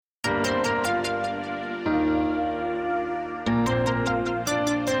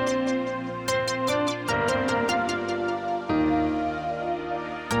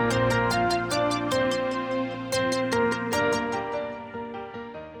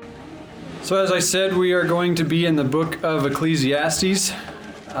So as I said, we are going to be in the book of Ecclesiastes.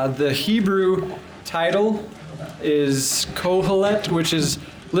 The Hebrew title is Kohelet, which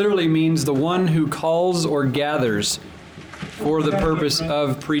literally means the one who calls or gathers for the purpose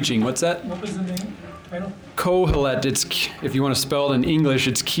of preaching. What's that? What was the name? Title? Kohelet. It's, if you want to spell it in English,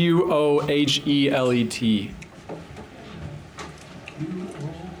 it's Qohelet.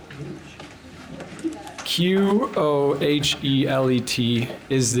 Qohelet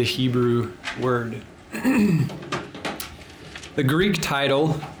is the Hebrew word. The Greek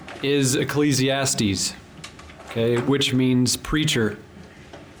title is Ecclesiastes, okay, which means preacher.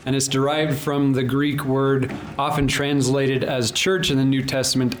 And it's derived from the Greek word often translated as church in the New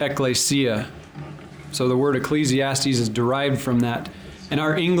Testament, ecclesia. So the word Ecclesiastes is derived from that. And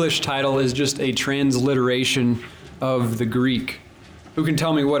our English title is just a transliteration of the Greek. Who can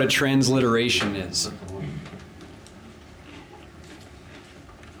tell me what a transliteration is?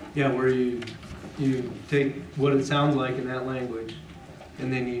 Yeah, where you take what it sounds like in that language,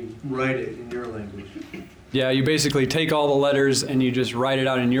 and then you write it in your language. Yeah, you basically take all the letters and you just write it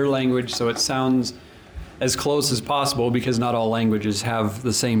out in your language so it sounds as close as possible, because not all languages have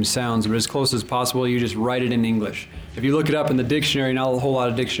the same sounds, but as close as possible, you just write it in English. If you look it up in the dictionary, not a whole lot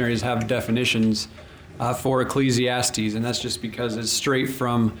of dictionaries have definitions for Ecclesiastes, and that's just because it's straight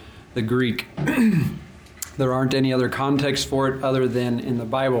from the Greek. There aren't any other context for it other than in the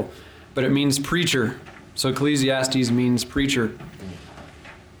Bible. But it means preacher. So Ecclesiastes means preacher.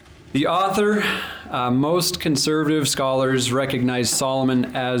 The author, most conservative scholars recognize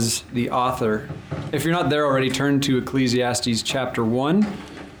Solomon as the author. If you're not there already, turn to Ecclesiastes chapter 1.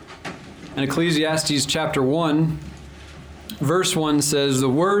 And Ecclesiastes chapter 1, verse 1 says, "The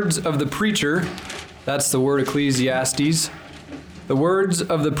words of the preacher," that's the word Ecclesiastes, "the words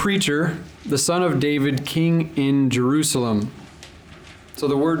of the preacher, the son of David, king in Jerusalem." So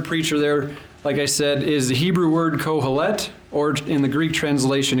the word preacher there, like I said, is the Hebrew word Kohelet, or in the Greek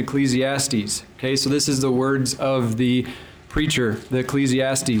translation, Ecclesiastes. Okay, so this is the words of the preacher, the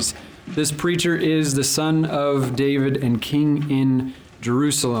Ecclesiastes. This preacher is the son of David and king in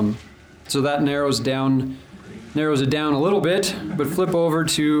Jerusalem. So that narrows it down a little bit, but flip over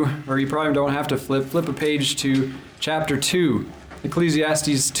to, or you probably don't have to flip a page to chapter 2,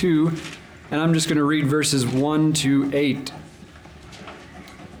 Ecclesiastes 2, and I'm just going to read verses 1 to 8.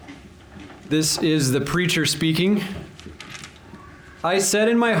 This is the preacher speaking. "I said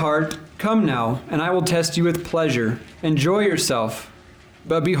in my heart, 'Come now, and I will test you with pleasure. Enjoy yourself.'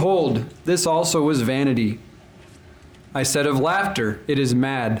 But behold, this also was vanity. I said of laughter, 'It is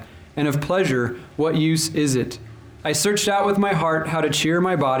mad,' and of pleasure, 'What use is it?' I searched out with my heart how to cheer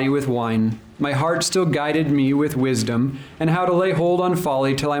my body with wine. My heart still guided me with wisdom, and how to lay hold on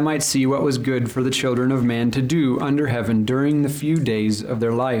folly till I might see what was good for the children of man to do under heaven during the few days of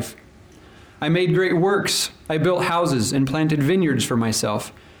their life. I made great works. I built houses and planted vineyards for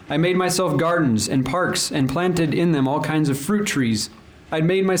myself. I made myself gardens and parks and planted in them all kinds of fruit trees. I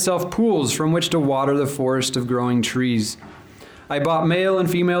made myself pools from which to water the forest of growing trees. I bought male and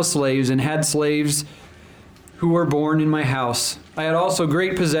female slaves and had slaves who were born in my house. I had also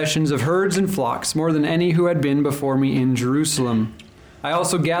great possessions of herds and flocks, more than any who had been before me in Jerusalem. I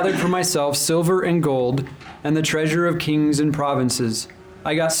also gathered for myself silver and gold and the treasure of kings and provinces.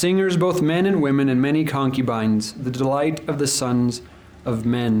 I got singers, both men and women, and many concubines, the delight of the sons of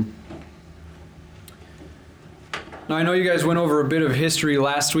men." Now, I know you guys went over a bit of history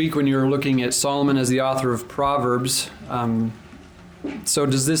last week when you were looking at Solomon as the author of Proverbs. So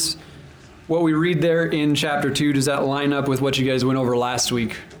does this, what we read there in chapter 2, does that line up with what you guys went over last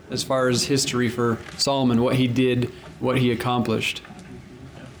week as far as history for Solomon, what he did, what he accomplished?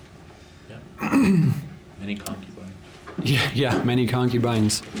 Many concubines. Yeah, many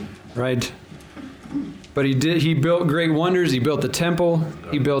concubines, right? But he built great wonders. He built the temple.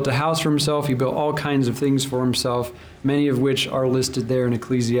 He built a house for himself. He built all kinds of things for himself, many of which are listed there in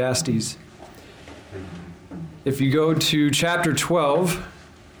Ecclesiastes. If you go to chapter 12,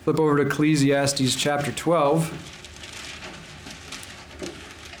 flip over to Ecclesiastes chapter 12,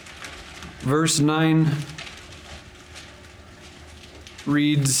 verse 9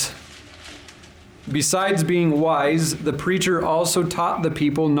 reads, "Besides being wise, the preacher also taught the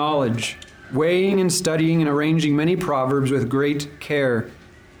people knowledge, weighing and studying and arranging many proverbs with great care.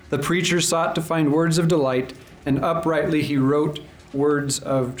 The preacher sought to find words of delight, and uprightly he wrote words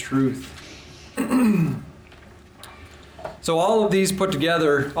of truth." So all of these put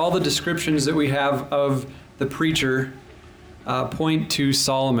together, all the descriptions that we have of the preacher point to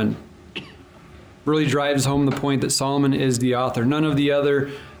Solomon. Really drives home the point that Solomon is the author. None of the other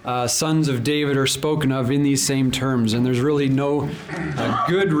sons of David are spoken of in these same terms, and there's really no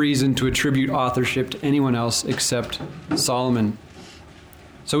good reason to attribute authorship to anyone else except Solomon.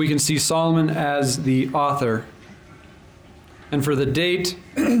 So we can see Solomon as the author. And for the date,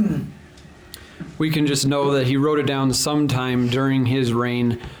 we can just know that he wrote it down sometime during his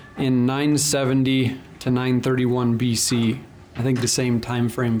reign in 970 to 931 BC. I think the same time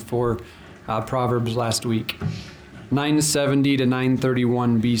frame for Proverbs last week. 970 to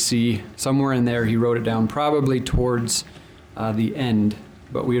 931 BC, somewhere in there he wrote it down, probably towards the end,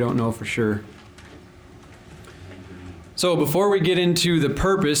 but we don't know for sure. So before we get into the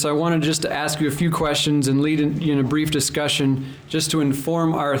purpose, I wanted just to ask you a few questions and lead in a brief discussion just to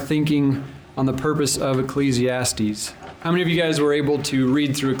inform our thinking on the purpose of Ecclesiastes. How many of you guys were able to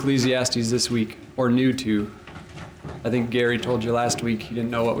read through Ecclesiastes this week, or new to? I think Gary told you last week he didn't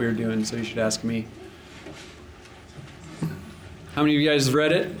know what we were doing, so you should ask me. How many of you guys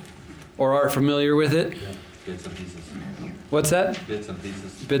read it or are familiar with it? Yeah, bits and pieces. What's that? Bits and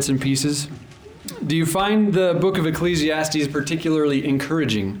pieces. Bits and pieces. Do you find the book of Ecclesiastes particularly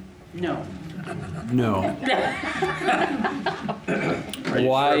encouraging? No. No.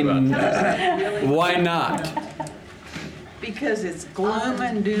 Why not? Because it's gloom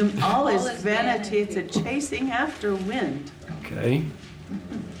and doom. All is vanity. It's a chasing after wind. Okay.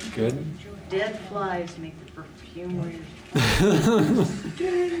 Good. Dead flies make the perfume.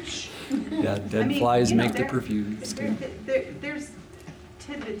 Yeah, dead flies make the perfume. There's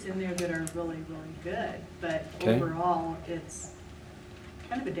tidbits in there that are really, really good, but Okay. overall, it's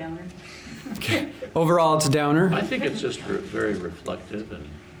kind of a downer. Okay. Overall, it's a downer. I think it's just very reflective, and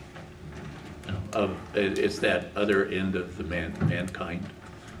it's that other end of the mankind,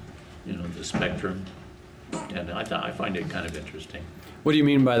 the spectrum, and I find it kind of interesting. What do you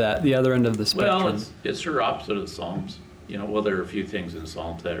mean by that? The other end of the spectrum? Well, it's sort of opposite of the Psalms. Well, there are a few things in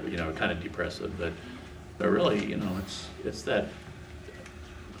Psalms that are, kind of depressive, but really,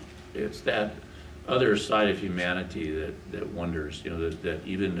 it's that other side of humanity that wonders, that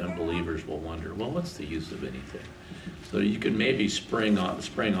even unbelievers will wonder, well, what's the use of anything? So you could maybe spring off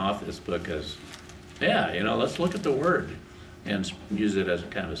this book as, let's look at the Word and use it as a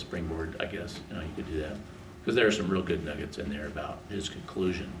kind of a springboard, I guess. You could do that. Because there are some real good nuggets in there about his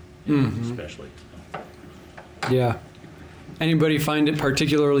conclusion, especially. Yeah. Anybody find it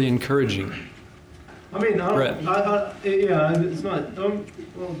particularly encouraging? I mean, Brett. it's not, kind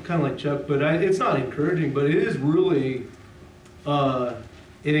of like Chuck, but it's not encouraging, but it is really,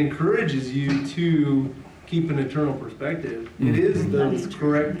 it encourages you to keep an eternal perspective. It is the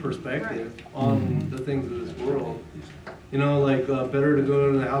correct perspective on the things of this world. Better to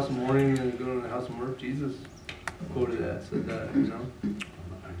go to the house of mourning than to go to the house of mirth. Jesus quoted that, said that,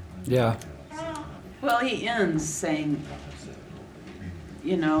 Yeah. Well, he ends saying,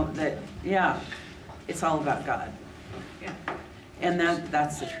 that, it's all about God. Yeah. And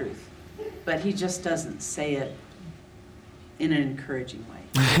that's the truth. But he just doesn't say it in an encouraging way.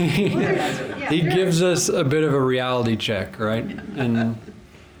 He gives us a bit of a reality check, right? And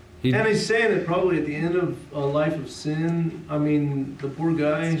he's saying it probably at the end of a life of sin. I mean, the poor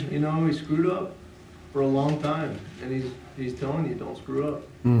guy, he screwed up for a long time, and he's telling you, don't screw up.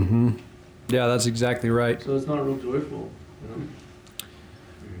 Mm-hmm. Yeah, that's exactly right. So it's not real joyful.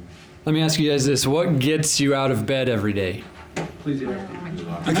 Let me ask you guys this. What gets you out of bed every day? Ecclesiastes.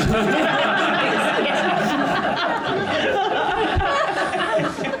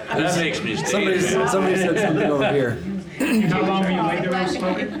 That makes me stay. Somebody said something over here. How long were you laid there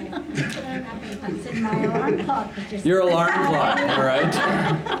smoking? I'm setting my alarm clock. Your alarm clock, all right?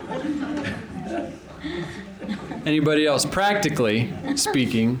 Anybody else? Practically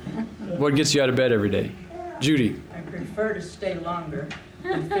speaking, what gets you out of bed every day? Judy. I prefer to stay longer.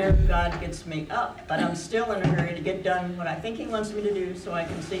 The fear of God gets me up, but I'm still in a hurry to get done what I think He wants me to do so I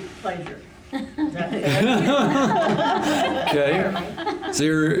can seek pleasure. Is that fair? Okay. So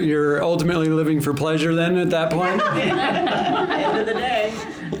you're ultimately living for pleasure then at that point? End of the day.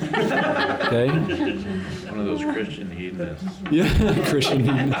 Okay. One of those Christian hedonists. Yeah, Christian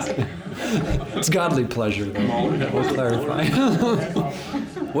hedonists. It's godly pleasure, though. We'll clarify.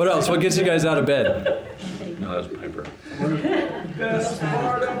 What else? What gets you guys out of bed? No, that's Piper. Best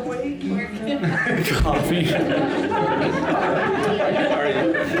part of waking. Coffee.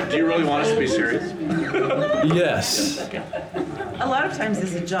 Do you really want us to be serious? Yes. A lot of times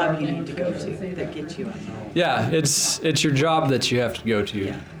there's a job you need to go to that gets you up. Yeah, it's your job that you have to go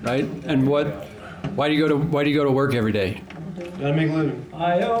to, right? And why do you go to work every day? Gotta make a living.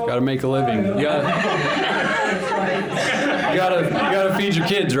 Got to make a living. You gotta feed your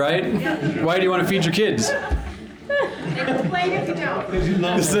kids, right? Why do you want to feed your kids? complain if you don't.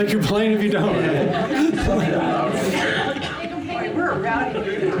 Just they complain if you don't. We're a rowdy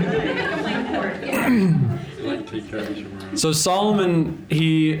group. So Solomon,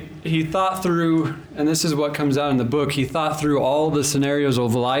 he thought through, and this is what comes out in the book, he thought through all the scenarios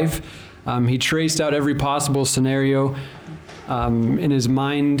of life. He traced out every possible scenario in his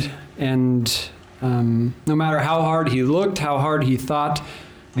mind, and no matter how hard he looked, how hard he thought,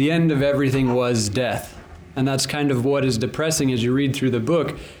 the end of everything was death. And that's kind of what is depressing as you read through the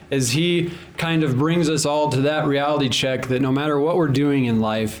book, is he kind of brings us all to that reality check that no matter what we're doing in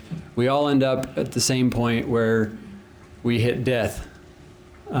life, we all end up at the same point where we hit death.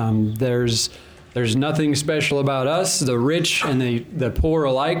 There's nothing special about us. The rich and the poor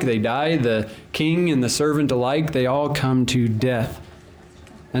alike, they die. The king and the servant alike, they all come to death.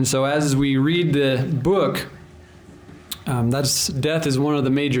 And so as we read the book, death is one of the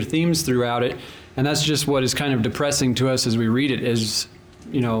major themes throughout it. And that's just what is kind of depressing to us as we read it, is,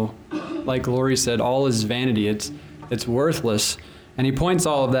 like Lori said, all is vanity. It's worthless. And he points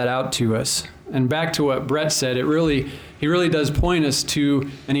all of that out to us. And back to what Brett said, he really does point us to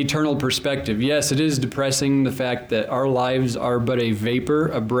an eternal perspective. Yes, it is depressing, the fact that our lives are but a vapor,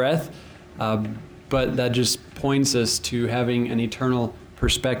 a breath, but that just points us to having an eternal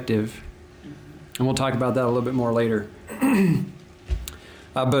perspective. And we'll talk about that a little bit more later.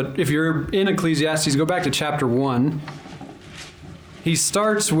 But if you're in Ecclesiastes, go back to chapter 1. He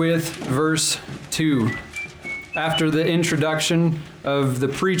starts with verse 2. After the introduction of the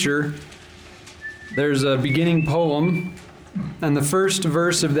preacher, there's a beginning poem, and the first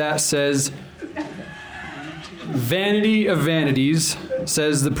verse of that says, "Vanity of vanities,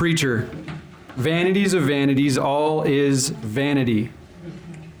 says the preacher. Vanities of vanities, all is vanity."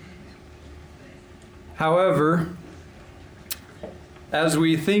 However, as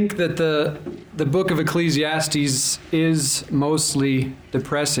we think that the book of Ecclesiastes is mostly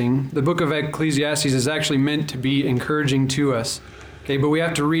depressing, the book of Ecclesiastes is actually meant to be encouraging to us. Okay, but we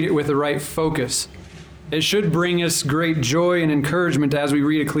have to read it with the right focus. It should bring us great joy and encouragement as we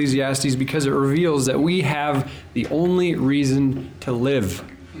read Ecclesiastes, because it reveals that we have the only reason to live.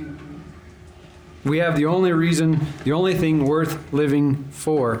 We have the only reason, the only thing worth living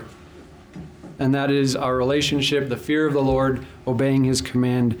for. And that is our relationship, the fear of the Lord, obeying His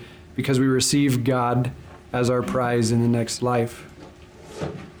command, because we receive God as our prize in the next life.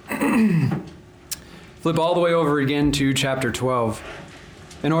 Flip all the way over again to chapter 12.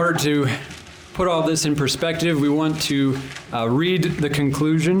 In order to put all this in perspective, we want to read the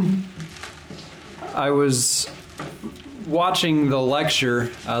conclusion. I was watching the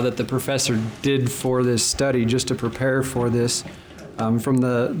lecture that the professor did for this study just to prepare for this. From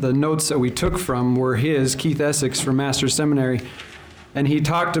the notes that we took from were Keith Essex from Master's Seminary. And he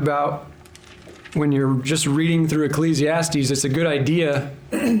talked about when you're just reading through Ecclesiastes, it's a good idea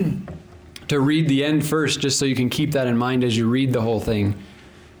to read the end first, just so you can keep that in mind as you read the whole thing,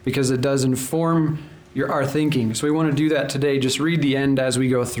 because it does inform our thinking. So we want to do that today. Just read the end as we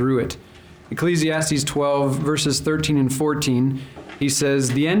go through it. Ecclesiastes 12, verses 13 and 14, he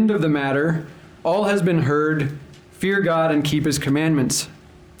says, "The end of the matter, all has been heard. Fear God and keep His commandments,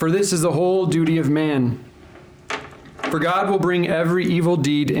 for this is the whole duty of man. For God will bring every evil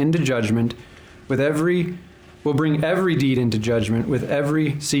deed into judgment, will bring every deed into judgment with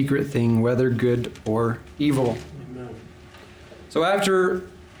every secret thing, whether good or evil." Amen. So after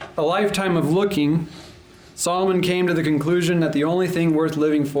a lifetime of looking, Solomon came to the conclusion that the only thing worth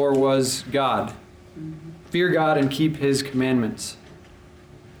living for was God. Fear God and keep His commandments.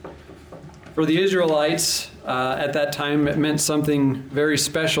 For the Israelites, at that time, it meant something very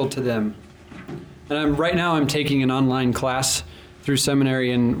special to them. And right now I'm taking an online class through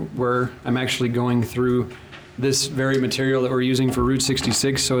seminary, and where I'm actually going through this very material that we're using for Route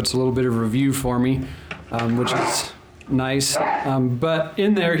 66, so it's a little bit of review for me, which is nice. But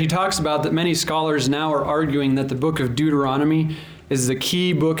in there, he talks about that many scholars now are arguing that the book of Deuteronomy is the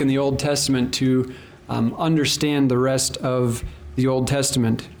key book in the Old Testament to understand the rest of the Old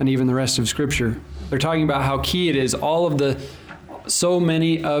Testament and even the rest of Scripture. They're talking about how key it is. So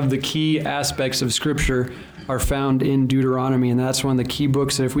many of the key aspects of Scripture are found in Deuteronomy, and that's one of the key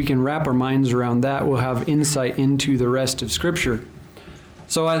books that if we can wrap our minds around that, we'll have insight into the rest of Scripture.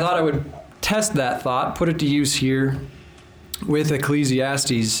 So I thought I would test that thought, put it to use here with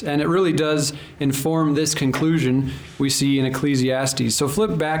Ecclesiastes, and it really does inform this conclusion we see in Ecclesiastes. So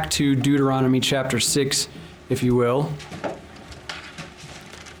flip back to Deuteronomy chapter 6, if you will.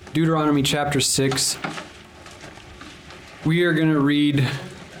 Deuteronomy chapter 6. We are going to read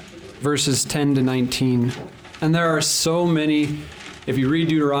verses 10 to 19. And there are so many, if you read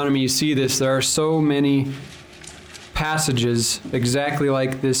Deuteronomy, you see this, there are so many passages exactly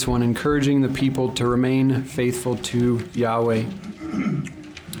like this one, encouraging the people to remain faithful to Yahweh.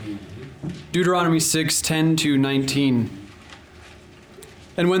 Deuteronomy 6:10-19.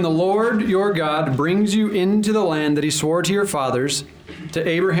 And when the Lord your God brings you into the land that he swore to your fathers, to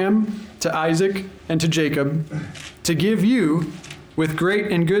Abraham, to Isaac, and to Jacob, to give you, with great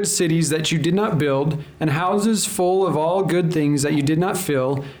and good cities that you did not build, and houses full of all good things that you did not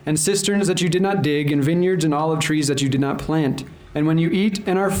fill, and cisterns that you did not dig, and vineyards and olive trees that you did not plant. And when you eat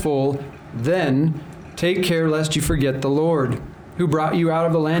and are full, then take care lest you forget the Lord, who brought you out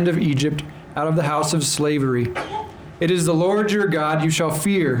of the land of Egypt, out of the house of slavery. It is the Lord your God you shall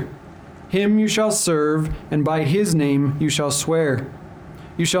fear. Him you shall serve, and by his name you shall swear.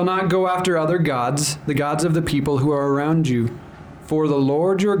 You shall not go after other gods, the gods of the people who are around you. For the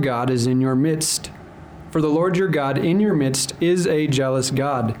Lord your God is in your midst. For the Lord your God in your midst is a jealous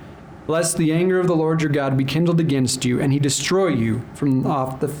God, lest the anger of the Lord your God be kindled against you, and he destroy you from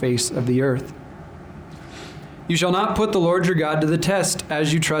off the face of the earth. You shall not put the Lord your God to the test,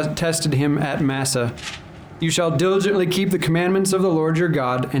 as you tested him at Massah. You shall diligently keep the commandments of the Lord your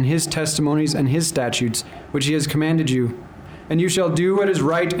God, and his testimonies and his statutes, which he has commanded you. And you shall do what is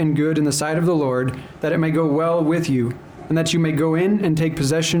right and good in the sight of the Lord, that it may go well with you, and that you may go in and take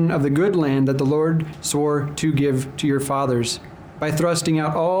possession of the good land that the Lord swore to give to your fathers, by thrusting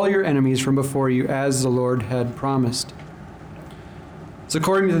out all your enemies from before you, as the Lord had promised. So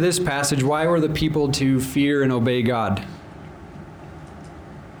according to this passage, why were the people to fear and obey God?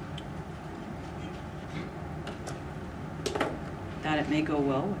 That it may go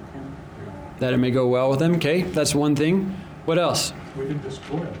well with him. That it may go well with them. Okay, that's one thing. What else? We didn't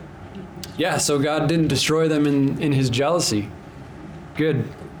destroy them. Yeah, so God didn't destroy them in his jealousy. Good.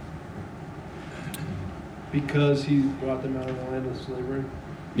 Because he brought them out of the land of slavery.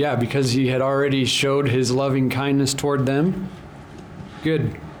 Yeah, because he had already showed his loving kindness toward them.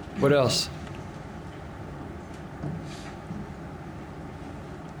 Good. What else?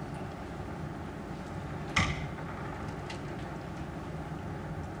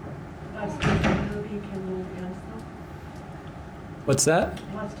 Lest his anger be kindled against them. What's that?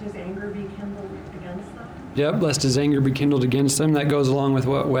 Lest his anger be kindled against them. Yep, lest his anger be kindled against them. That goes along with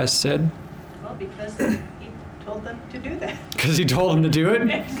what Wes said. Well, because he told them to do that. Because he told them to do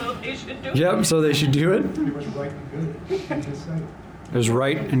it? So they should do it. Yep, so they should do it. It was right and good in his sight. It was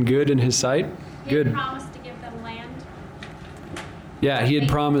right and good in his sight. He had Good. promised to give them land. Yeah, he had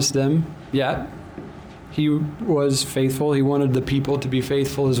promised them. Yeah. He was faithful. He wanted the people to be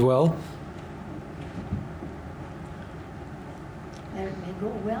faithful as well. That it may go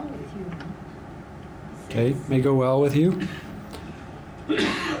well with you. Okay, may go well with you.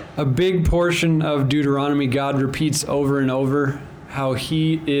 A big portion of Deuteronomy, God repeats over and over how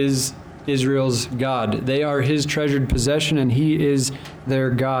he is Israel's God. They are his treasured possession, and he is their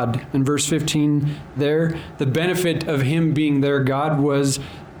God. In verse 15 there, the benefit of him being their God was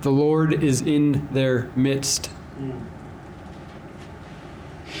the Lord is in their midst.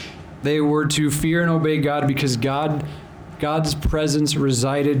 They were to fear and obey God because God's presence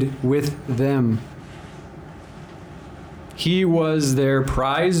resided with them. He was their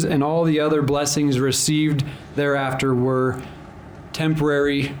prize, and all the other blessings received thereafter were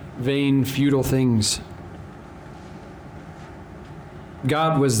temporary, vain, futile things.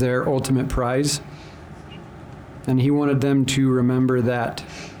 God was their ultimate prize, and he wanted them to remember that.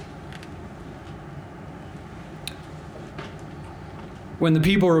 When the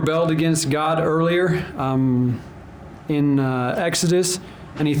people rebelled against God earlier in Exodus,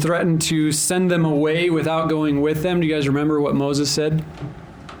 and he threatened to send them away without going with them, do you guys remember what Moses said?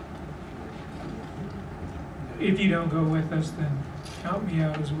 If you don't go with us, then help me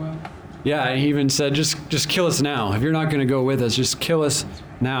out as well. Yeah, he even said, just kill us now. If you're not going to go with us, just kill us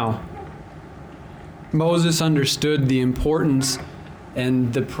now. Moses understood the importance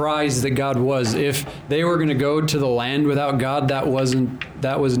and the prize that God was. If they were going to go to the land without God, that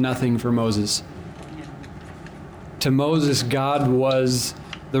was nothing for Moses. To Moses, God was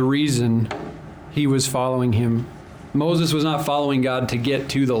the reason he was following him. Moses was not following God to get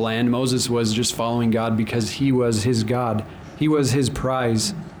to the land. Moses was just following God because he was his God. He was his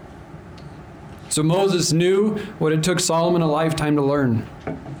prize. So Moses knew what it took Solomon a lifetime to learn.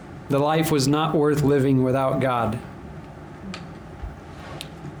 The life was not worth living without God.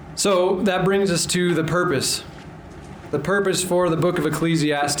 So that brings us to the purpose. The purpose for the book of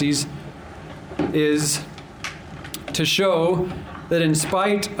Ecclesiastes is to show that in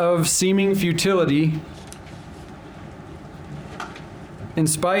spite of seeming futility, in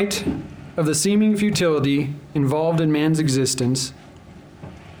spite of the seeming futility involved in man's existence,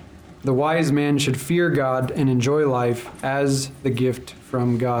 The wise man should fear God and enjoy life as the gift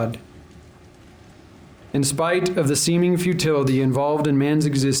from God. In spite of the seeming futility involved in man's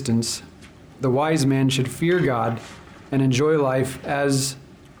existence, the wise man should fear God and enjoy life as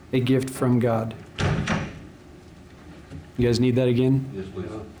a gift from God. You guys need that again? Yes, please.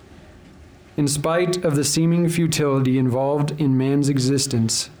 In spite of the seeming futility involved in man's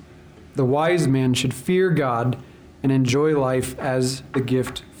existence, the wise man should fear God and enjoy life as a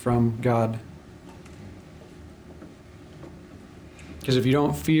gift from God. Because if you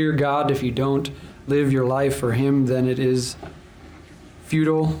don't fear God, if you don't live your life for Him, then it is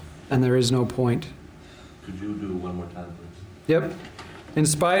futile and there is no point. Could you do one more time, please? Yep. In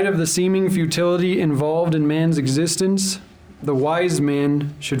spite of the seeming futility involved in man's existence, the wise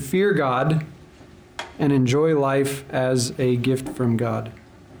man should fear God and enjoy life as a gift from God.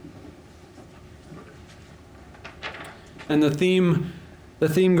 And the theme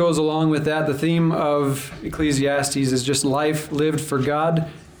goes along with that. The theme of Ecclesiastes is just life lived for God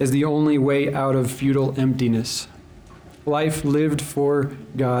is the only way out of futile emptiness. Life lived for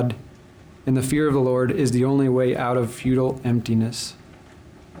God in the fear of the Lord is the only way out of futile emptiness.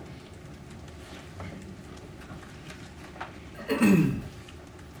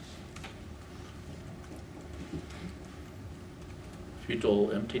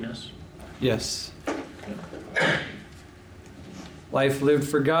 Futile emptiness. Yes. Life lived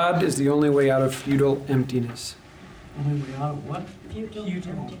for God is the only way out of futile emptiness. Only way out of what? Futile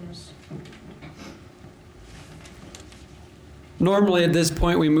emptiness. Normally at this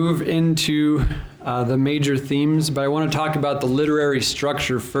point we move into the major themes, but I want to talk about the literary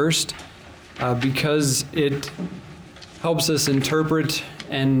structure first because it helps us interpret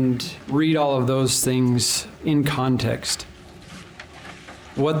and read all of those things in context.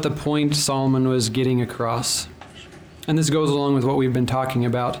 What the point Solomon was getting across. And this goes along with what we've been talking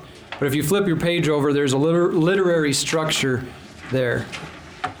about. But if you flip your page over, there's a literary structure there.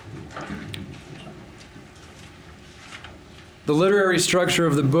 The literary structure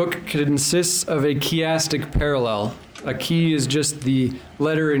of the book consists of a chiastic parallel. A chi is just the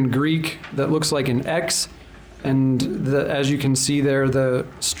letter in Greek that looks like an X. And as you can see there, the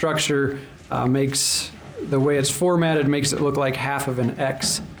structure makes, the way it's formatted makes it look like half of an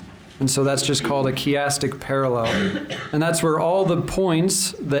X. And so that's just called a chiastic parallel. And that's where all the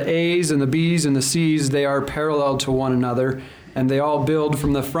points, the A's and the B's and the C's, they are parallel to one another. And they all build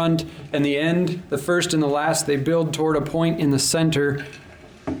from the front and the end, the first and the last, they build toward a point in the center.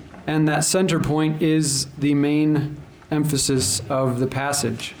 And that center point is the main emphasis of the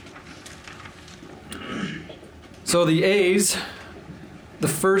passage. So the A's, the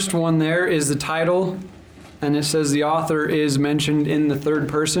first one there is the title, and it says the author is mentioned in the third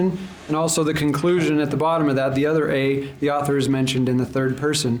person. And also the conclusion at the bottom of that, the other A, the author is mentioned in the third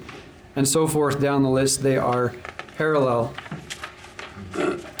person. And so forth down the list, they are parallel.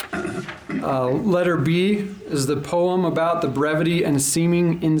 Letter B is the poem about the brevity and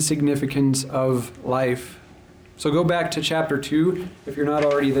seeming insignificance of life. So go back to chapter 2 if you're not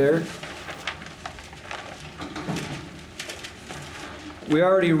already there. We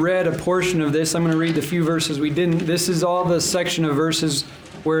already read a portion of this. I'm going to read the few verses we didn't. This is all the section of verses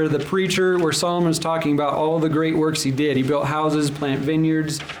where the preacher, where Solomon's talking about all the great works he did. He built houses, planted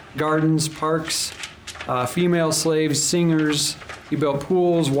vineyards, gardens, parks, female slaves, singers. He built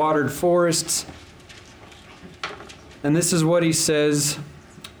pools, watered forests. And this is what he says,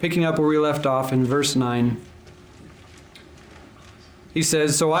 picking up where we left off in verse 9. He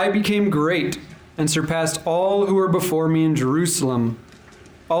says, "So I became great and surpassed all who were before me in Jerusalem.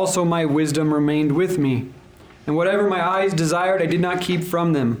 Also my wisdom remained with me, and whatever my eyes desired I did not keep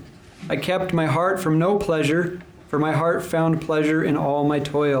from them. I kept my heart from no pleasure, for my heart found pleasure in all my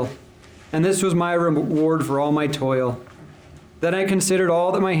toil. And this was my reward for all my toil. Then I considered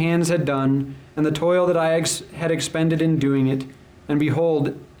all that my hands had done, and the toil that I had expended in doing it, and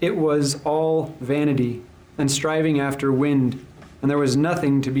behold, it was all vanity, and striving after wind, and there was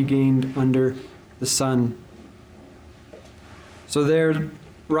nothing to be gained under the sun." So there,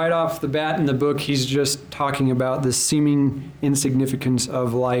 right off the bat in the book, he's just talking about the seeming insignificance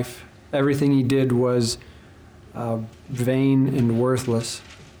of life. Everything he did was vain and worthless.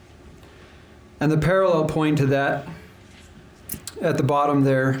 And the parallel point to that, at the bottom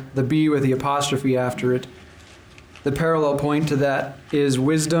there, the B with the apostrophe after it, the parallel point to that is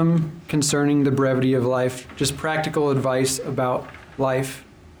wisdom concerning the brevity of life, just practical advice about life.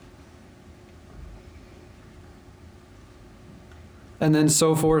 And then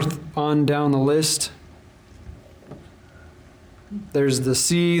so forth on down the list. There's the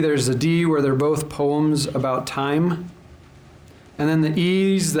C, there's the D, where they're both poems about time. And then the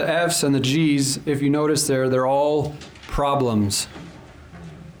E's, the F's, and the G's, if you notice there, they're all problems.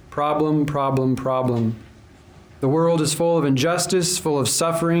 Problem, problem, problem. The world is full of injustice, full of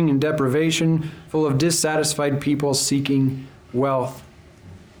suffering and deprivation, full of dissatisfied people seeking wealth.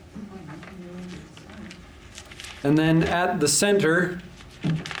 And then at the center,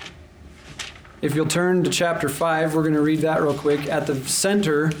 if you'll turn to chapter 5, we're going to read that real quick. At the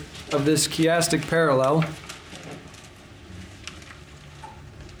center of this chiastic parallel,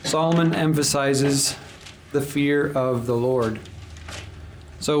 Solomon emphasizes the fear of the Lord.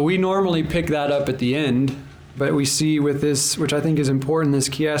 So we normally pick that up at the end, but we see with this, which I think is important, this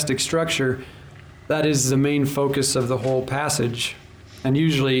chiastic structure, that is the main focus of the whole passage. And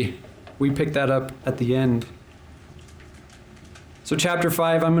usually we pick that up at the end. So chapter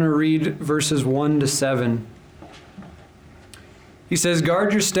 5, I'm going to read verses 1 to 7. He says,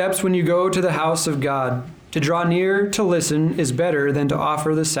 "Guard your steps when you go to the house of God. To draw near to listen is better than to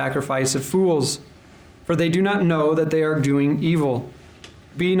offer the sacrifice of fools, for they do not know that they are doing evil.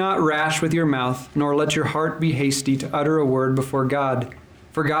 Be not rash with your mouth, nor let your heart be hasty to utter a word before God.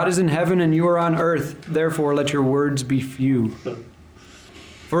 For God is in heaven and you are on earth, therefore let your words be few.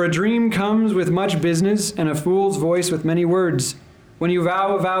 For a dream comes with much business, and a fool's voice with many words. When you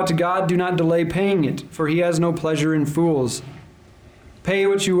vow a vow to God, do not delay paying it, for he has no pleasure in fools. Pay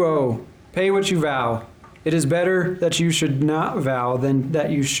what you owe, pay what you vow. It is better that you should not vow than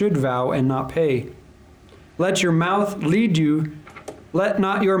that you should vow and not pay. Let not your mouth lead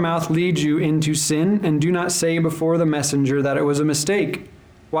you into sin, and do not say before the messenger that it was a mistake.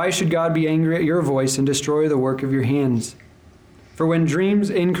 Why should God be angry at your voice and destroy the work of your hands? For when dreams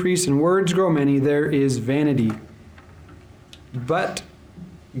increase and words grow many, there is vanity. But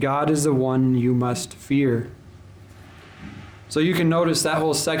God is the one you must fear." So you can notice that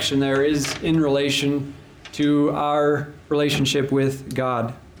whole section there is in relation to our relationship with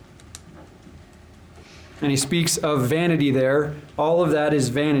God. And he speaks of vanity there. All of that is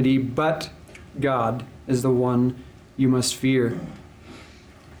vanity, but God is the one you must fear.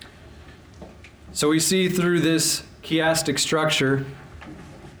 So we see through this chiastic structure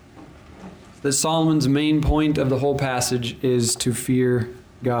that Solomon's main point of the whole passage is to fear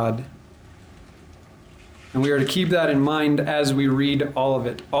God. And we are to keep that in mind as we read all of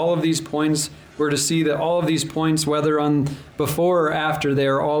it. All of these points, we're to see that all of these points, whether on before or after, they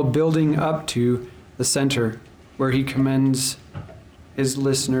are all building up to the center, where he commends his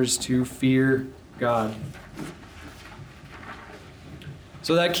listeners to fear God.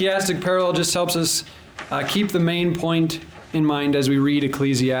 So that chiastic parallel just helps us keep the main point in mind as we read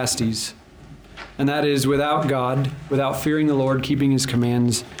Ecclesiastes. And that is, without God, without fearing the Lord, keeping his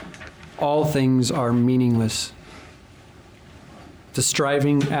commands, all things are meaningless. To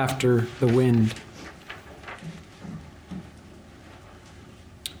striving after the wind.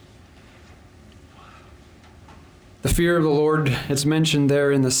 The fear of the Lord, it's mentioned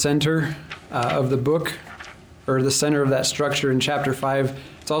there in the center of the book, or the center of that structure in chapter 5.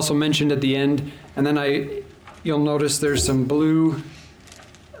 It's also mentioned at the end. And then you'll notice there's some blue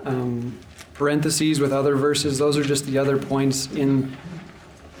parentheses with other verses. Those are just the other points in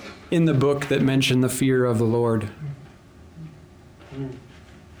the book that mention the fear of the Lord.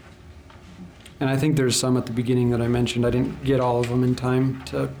 And I think there's some at the beginning that I mentioned. I didn't get all of them in time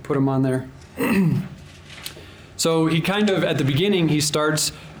to put them on there. So he kind of, at the beginning, he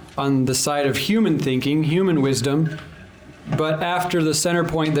starts on the side of human thinking, human wisdom. But after the center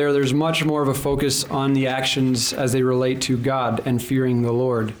point there's much more of a focus on the actions as they relate to God and fearing the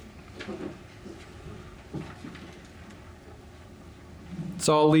Lord. It's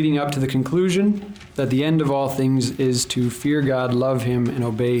all leading up to the conclusion that the end of all things is to fear God, love him, and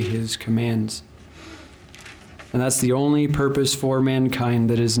obey his commands. And that's the only purpose for mankind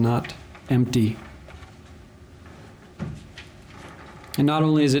that is not empty. And not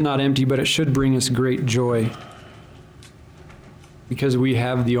only is it not empty, but it should bring us great joy, because we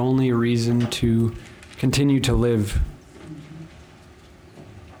have the only reason to continue to live.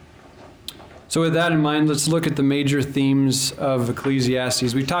 So with that in mind, let's look at the major themes of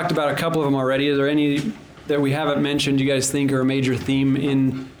Ecclesiastes. We talked about a couple of them already. Is there any that we haven't mentioned you guys think are a major theme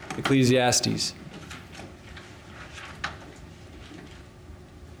in Ecclesiastes?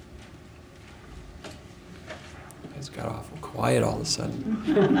 It's got awful quiet all of a sudden.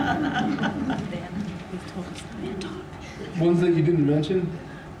 Ones that you didn't mention?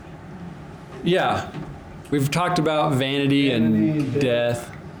 Yeah. We've talked about vanity and death.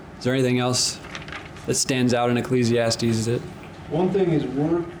 Is there anything else that stands out in Ecclesiastes? Is it? One thing is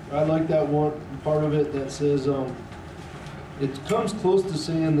work. I like that one part of it that says it comes close to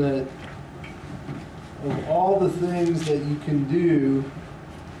saying that of all the things that you can do,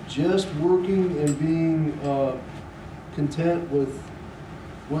 just working and being content with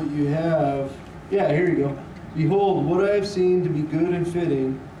what you have. Yeah, here you go. Behold, what I have seen to be good and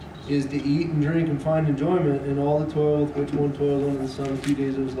fitting is to eat and drink and find enjoyment in all the toil with which one toils under the sun 2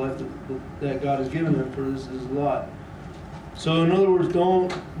 days of his life that God has given him, for this is his lot. So in other words,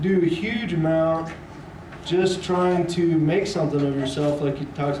 don't do a huge amount just trying to make something of yourself like he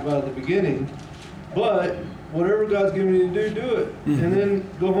talks about at the beginning. But whatever God's given you to do it. And then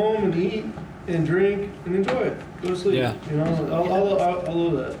go home and eat and drink and enjoy it. Go to sleep. Yeah. You know, I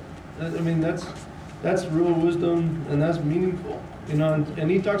love that. I mean, that's real wisdom, and that's meaningful. You know,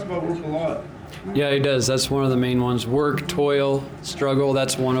 and he talks about work a lot. Yeah, he does. That's one of the main ones. Work, toil, struggle,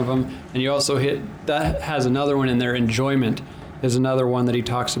 that's one of them. And you also that has another one in there. Enjoyment is another one that he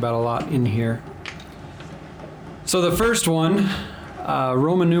talks about a lot in here. So the first one,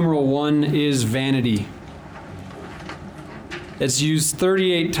 Roman numeral 1, is vanity. It's used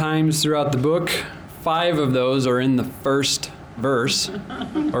 38 times throughout the book. 5 of those are in the first verse,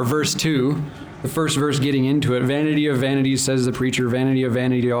 or verse 2. The first verse getting into it. Vanity of vanities, says the preacher. Vanity of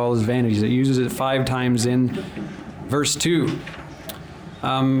vanity, all is vanities. It uses it 5 times in verse 2.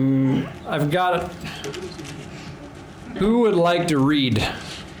 I've got... Who would like to read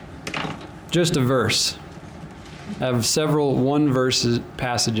just a verse? I have several one-verse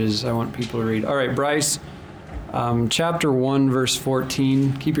passages I want people to read. All right, Bryce, chapter 1, verse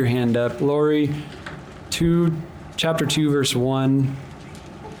 14. Keep your hand up. Lori, chapter 2, verse 1.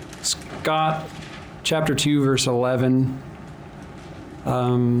 Scott, chapter 2, verse 11.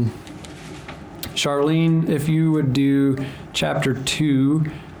 Charlene, if you would do chapter 2,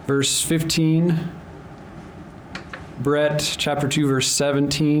 verse 15. Brett, chapter 2, verse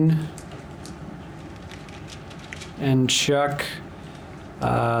 17. And Chuck,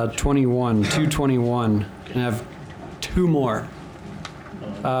 2:21. And I have 2 more.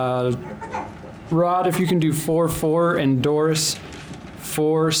 Rod, if you can do 4:4, and Doris,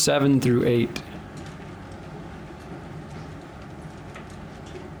 4:7 through 8.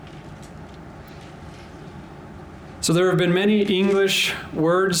 So there have been many English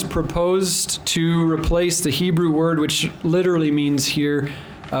words proposed to replace the Hebrew word, which literally means here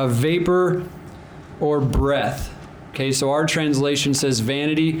vapor or breath. Okay, so our translation says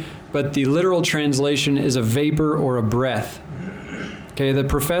vanity, but the literal translation is a vapor or a breath. Okay, the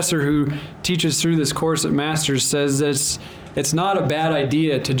professor who teaches through this course at Masters says that it's not a bad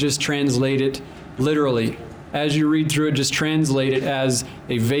idea to just translate it literally. As you read through it, just translate it as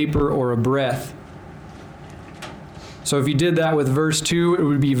a vapor or a breath. So if you did that with verse 2, it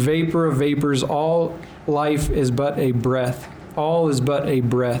would be vapor of vapors. All life is but a breath. All is but a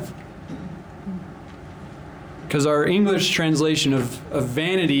breath. Because our English translation of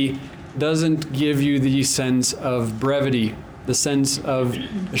vanity doesn't give you the sense of brevity, the sense of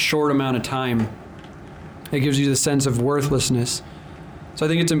a short amount of time. It gives you the sense of worthlessness. So I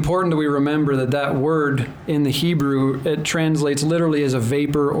think it's important that we remember that word in the Hebrew, it translates literally as a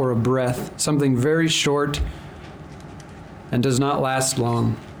vapor or a breath, something very short and does not last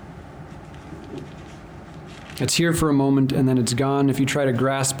long. It's here for a moment and then it's gone. If you try to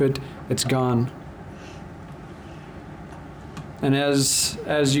grasp it, it's gone. And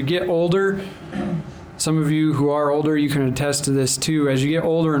as you get older, some of you who are older, you can attest to this too. As you get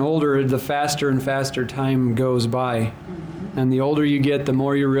older and older, the faster and faster time goes by. And the older you get, the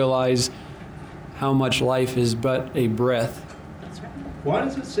more you realize how much life is but a breath. That's right. Why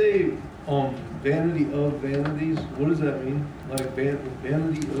does it say vanity of vanities? What does that mean? Like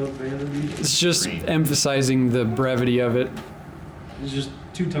vanity of vanities? It's just emphasizing the brevity of it. It's just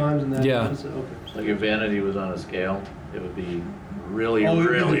 2 times in that. Yeah. Episode? Okay. Like if vanity was on a scale, it would be really, Oh,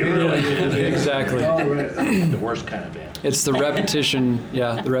 really, yeah. really Exactly. Oh, right. the worst kind of vanity. It's the repetition,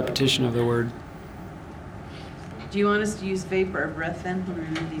 the repetition of the word. Do you want us to use vapor or breath then when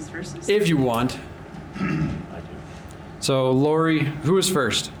we read these verses? If you want. I do. So, Lori, who was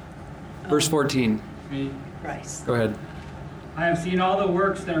first? Verse 14. Me. Bryce. Go ahead. I have seen all the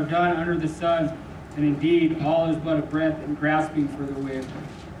works that are done under the sun, and indeed all is but a breath and grasping for the wind.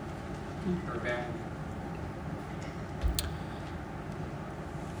 Or vanity.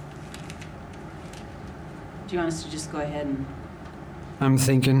 Do you want us to just go ahead and... I'm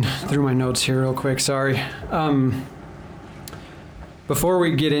thinking through my notes here real quick, sorry. Before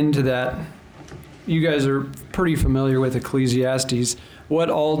we get into that, you guys are pretty familiar with Ecclesiastes. What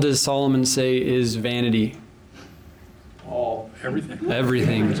all does Solomon say is vanity? Everything.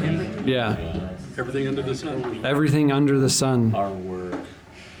 Everything. Yeah. Everything under the sun. Everything under the sun. Our work.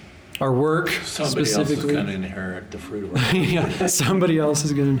 Our work, Somebody else is specifically. going to inherit the fruit of our Yeah, somebody else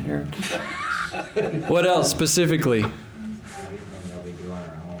is going to inherit. What else specifically? Everything that we do on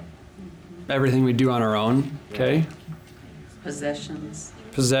our own. Everything we do on our own. Okay. Possessions.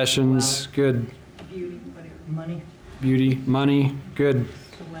 Possessions. Good. Beauty, whatever. Money. Beauty. Money. Good.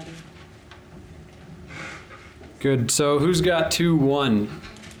 The wedding. Good. So who's got 2:1?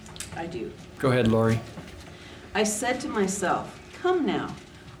 I do. Go ahead, Lori. I said to myself, come now,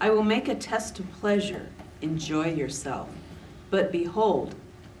 I will make a test of pleasure. Enjoy yourself. But behold,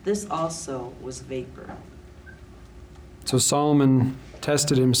 this also was vapor. So Solomon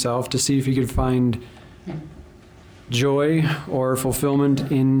tested himself to see if he could find joy or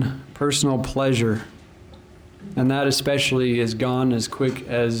fulfillment in personal pleasure. And that especially is gone as quick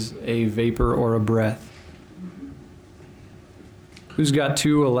as a vapor or a breath. Who's got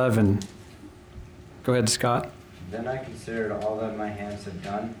 2:11? Go ahead, Scott. Then I considered all that my hands had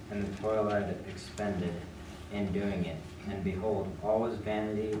done, and the toil I had expended in doing it. And behold, all was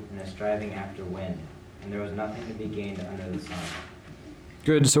vanity and a striving after wind, and there was nothing to be gained under the sun.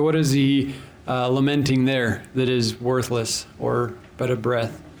 Good. So what is he lamenting there that is worthless or but a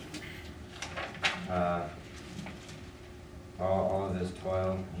breath? All of his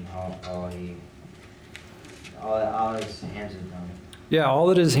toil and all his hands had done. Yeah, all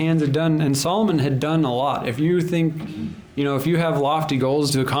that his hands had done, and Solomon had done a lot. If you think, if you have lofty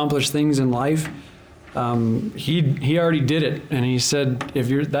goals to accomplish things in life, he already did it, and he said,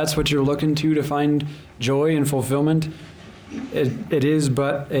 if that's what you're looking to find joy and fulfillment, it is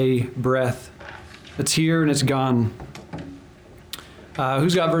but a breath. It's here and it's gone.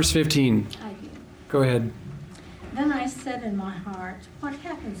 Who's got verse 15? I do. Go ahead. Then I said in my heart, what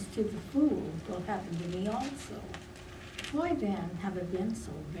happens to the fool will happen to me also. Why then have I been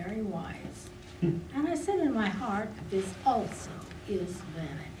so very wise? And I said in my heart, this also is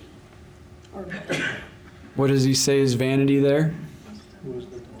vanity. Or What does he say is vanity there?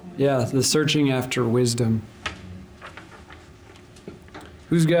 Wisdom. Yeah, the searching after wisdom.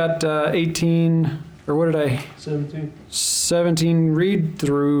 Who's got 18, or what did I? 17. 17, read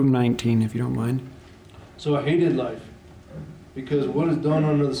through 19 if you don't mind. So I hated life, because what is done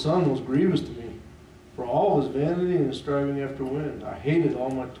under the sun was grievous to me. For all was vanity and striving after wind. I hated all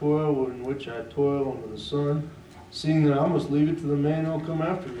my toil in which I toil under the sun, seeing that I must leave it to the man who will come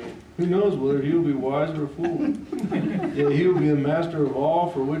after me. Who knows whether he will be wise or a fool? Yet he will be the master of all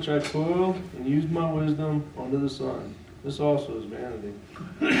for which I toiled and used my wisdom under the sun. This also is vanity.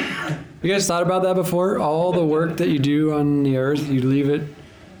 You guys thought about that before? All the work that you do on the earth, you leave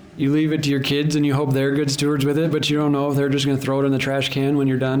it to your kids and you hope they're good stewards with it, but you don't know if they're just going to throw it in the trash can when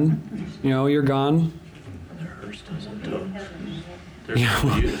you're done. You're gone. Their hearse doesn't tow.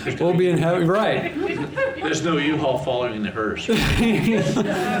 We'll be in heaven, right? There's no U-Haul following the hearse.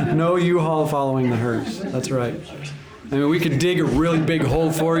 No U-Haul following the hearse. That's right. I mean, we could dig a really big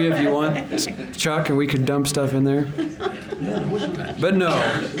hole for you if you want, Chuck, and we could dump stuff in there. But no,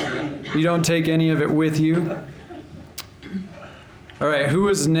 you don't take any of it with you. All right, who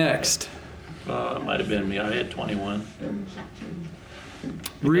is next? It might have been me. I had 21.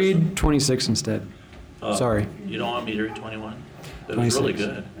 Read 26 instead. Sorry. You don't want me to read 21? It was really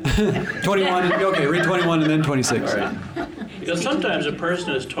good. 21, okay, read 21 and then 26. All right. Because sometimes a person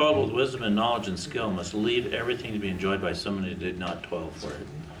who has toiled with wisdom and knowledge and skill must leave everything to be enjoyed by someone who did not toil for it.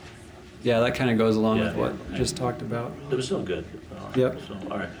 Yeah, that kind of goes along with Yeah. what I just talked about. It was still good. Yep. So,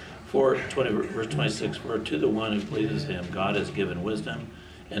 all right. Verse 26, for to the one who pleases him, God has given wisdom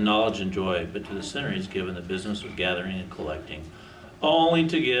and knowledge and joy, but to the sinner he's given the business of gathering and collecting, only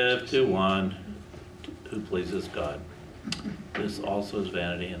to give to one who pleases God. This also is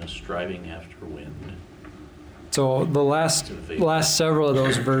vanity and a striving after wind. So the last several of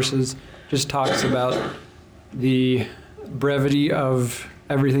those verses just talks about the brevity of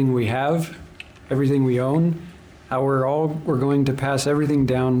everything we have, everything we own, how we're going to pass everything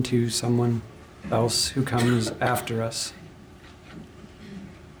down to someone else who comes after us.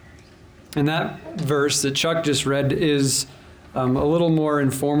 And that verse that Chuck just read is a little more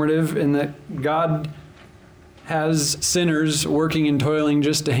informative in that God has sinners working and toiling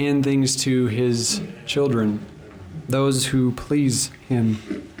just to hand things to his children, those who please him.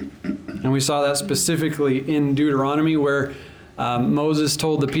 And we saw that specifically in Deuteronomy where Moses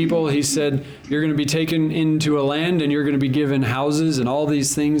told the people, he said, you're going to be taken into a land and you're going to be given houses and all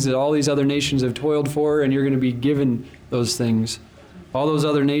these things that all these other nations have toiled for, and you're going to be given those things. All those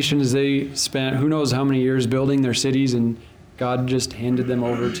other nations, they spent who knows how many years building their cities, and God just handed them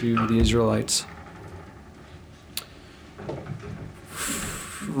over to the Israelites.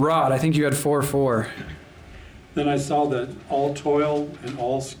 Rod, I think you had 4:4. Then I saw that all toil and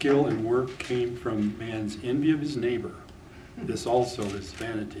all skill and work came from man's envy of his neighbor. this also is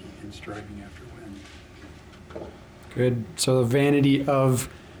vanity and striving after wind. Good. So the vanity of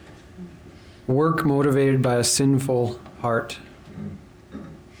work motivated by a sinful heart.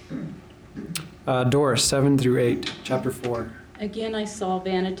 Doris, 7 through 8, chapter 4. Again I saw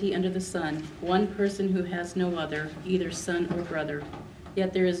vanity under the sun, one person who has no other, either son or brother.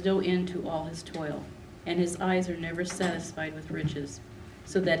 Yet there is no end to all his toil, and his eyes are never satisfied with riches,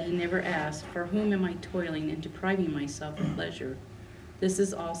 so that he never asks, for whom am I toiling and depriving myself of pleasure? This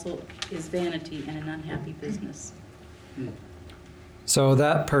is also is vanity and an unhappy business. So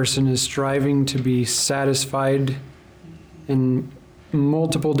that person is striving to be satisfied in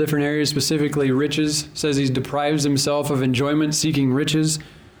multiple different areas, specifically riches. Says he deprives himself of enjoyment seeking riches.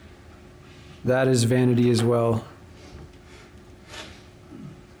 That is vanity as well.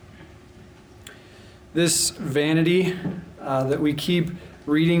 This vanity that we keep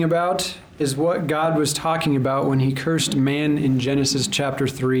reading about is what God was talking about when he cursed man in Genesis chapter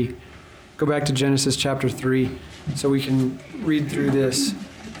 3. Go back to Genesis chapter 3 so we can read through this.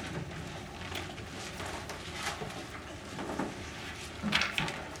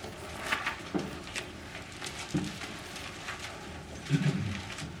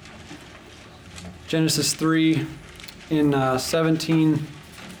 Genesis 3 in 17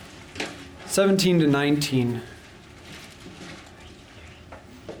 to 19.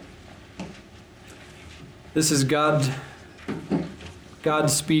 This is God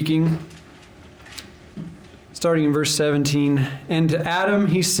speaking. Starting in verse 17. And to Adam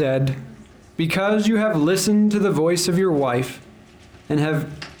he said, because you have listened to the voice of your wife, and have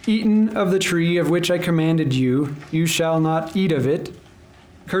eaten of the tree of which I commanded you, you shall not eat of it.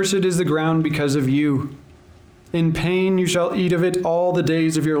 Cursed is the ground because of you. In pain you shall eat of it all the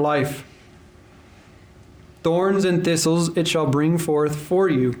days of your life. Thorns and thistles it shall bring forth for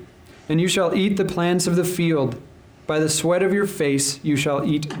you, and you shall eat the plants of the field. By the sweat of your face you shall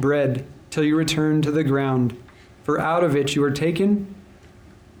eat bread, till you return to the ground. For out of it you are taken,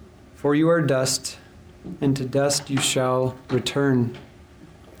 for you are dust, and to dust you shall return.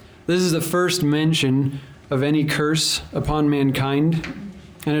 This is the first mention of any curse upon mankind.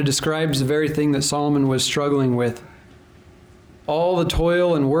 And it describes the very thing that Solomon was struggling with. All the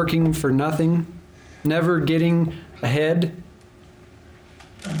toil and working for nothing, never getting ahead.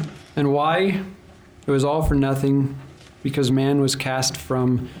 And why? It was all for nothing, because man was cast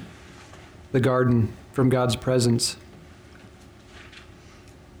from the garden, from God's presence.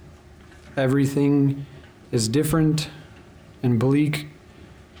 Everything is different and bleak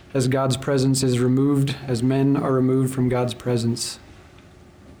as God's presence is removed, as men are removed from God's presence.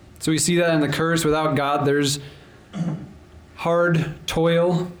 So we see that in the curse. Without God, there's hard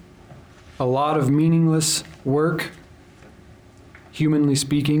toil, a lot of meaningless work, humanly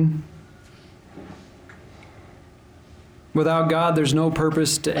speaking. Without God, there's no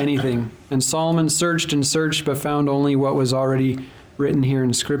purpose to anything. And Solomon searched and searched, but found only what was already written here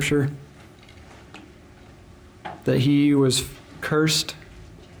in Scripture. That he was cursed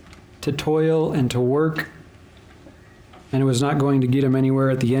to toil and to work, and it was not going to get him anywhere.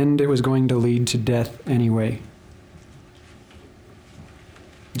 At the end, it was going to lead to death anyway.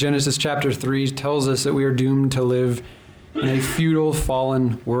 Genesis chapter 3 tells us that we are doomed to live in a futile,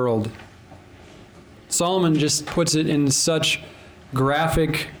 fallen world. Solomon just puts it in such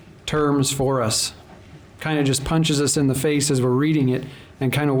graphic terms for us. Kind of just punches us in the face as we're reading it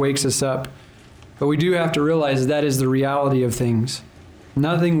and kind of wakes us up. But we do have to realize that is the reality of things.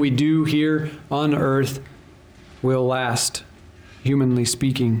 Nothing we do here on earth will last, humanly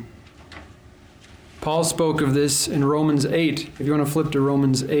speaking. Paul spoke of this in Romans 8. If you want to flip to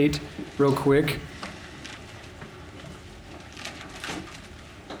Romans 8 real quick.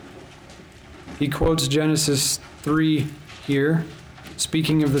 He quotes Genesis 3 here,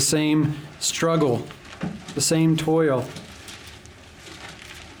 speaking of the same struggle, the same toil.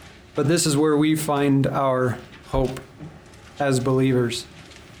 But this is where we find our hope as believers.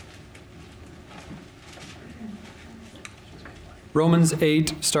 Romans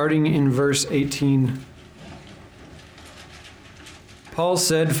 8, starting in verse 18. Paul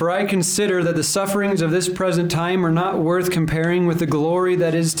said, "For I consider that the sufferings of this present time are not worth comparing with the glory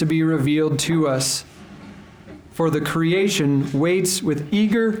that is to be revealed to us. For the creation waits with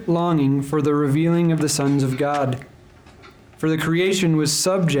eager longing for the revealing of the sons of God. For the creation was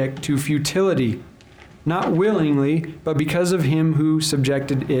subject to futility, not willingly, but because of him who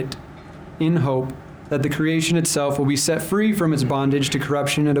subjected it, in hope that the creation itself will be set free from its bondage to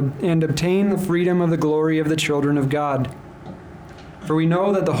corruption and obtain the freedom of the glory of the children of God. For we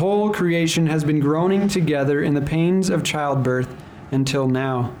know that the whole creation has been groaning together in the pains of childbirth until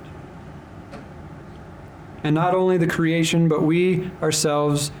now." And not only the creation, but we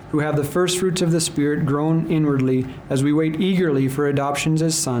ourselves, who have the first fruits of the Spirit, groan inwardly as we wait eagerly for adoptions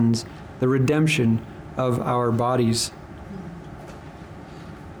as sons, the redemption of our bodies.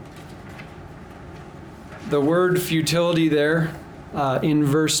 The word futility there in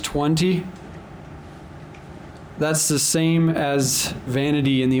verse 20, that's the same as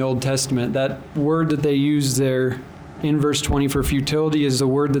vanity in the Old Testament. That word that they use there in verse 20 for futility is the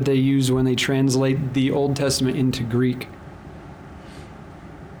word that they use when they translate the Old Testament into Greek.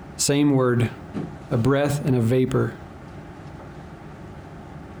 Same word, a breath and a vapor.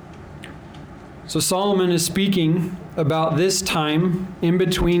 So Solomon is speaking about this time in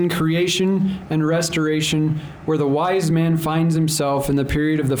between creation and restoration, where the wise man finds himself in the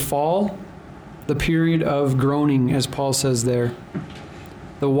period of the fall, the period of groaning, as Paul says there.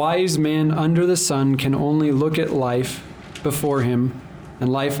 The wise man under the sun can only look at life before him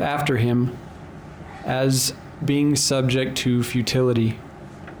and life after him as being subject to futility.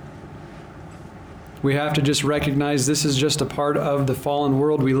 We have to just recognize this is just a part of the fallen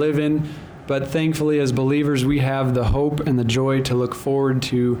world we live in, but thankfully as believers we have the hope and the joy to look forward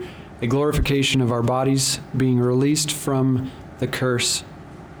to a glorification of our bodies being released from the curse.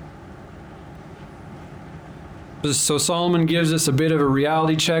 So Solomon gives us a bit of a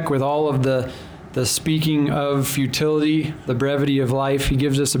reality check with all of the speaking of futility, the brevity of life. He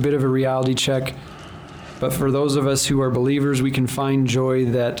gives us a bit of a reality check. But for those of us who are believers, we can find joy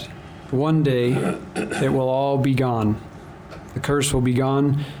that one day it will all be gone. The curse will be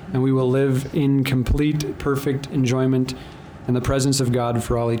gone, and we will live in complete, perfect enjoyment in the presence of God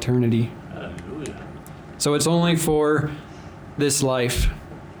for all eternity. Hallelujah. So it's only for this life.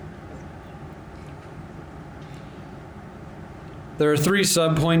 There are 3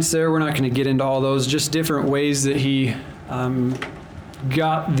 subpoints there. We're not going to get into all those, just different ways that he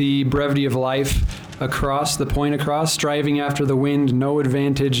got the brevity of life across, the point across. Striving after the wind, no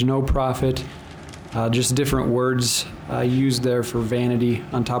advantage, no profit. Just different words used there for vanity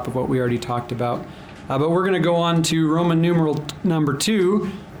on top of what we already talked about. But we're going to go on to Roman numeral number 2,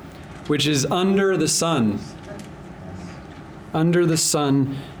 which is under the sun. Under the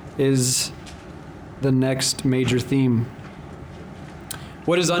sun is the next major theme.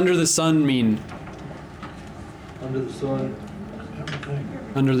 What does under the sun mean? Under the sun.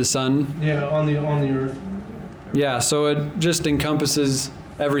 Under the sun? Yeah, on the earth. Yeah, so it just encompasses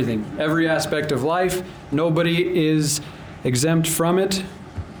everything, every aspect of life. Nobody is exempt from it,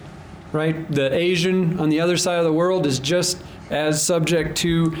 right? The Asian on the other side of the world is just as subject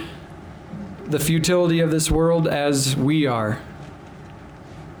to the futility of this world as we are.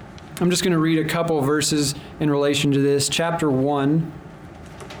 I'm just going to read a couple verses in relation to this. Chapter 1,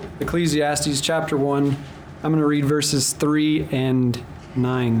 Ecclesiastes chapter 1. I'm going to read verses 3 and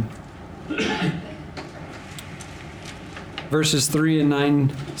 9. Verses 3 and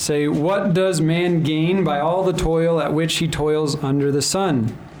 9 say, "What does man gain by all the toil at which he toils under the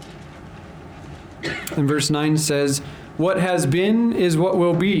sun?" And verse 9 says, "What has been is what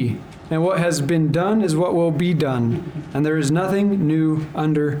will be, and what has been done is what will be done, and there is nothing new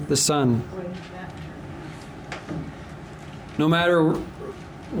under the sun." No matter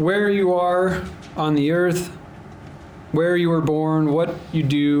where you are on the earth, where you were born, what you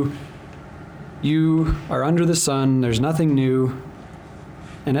do, you are under the sun. There's nothing new.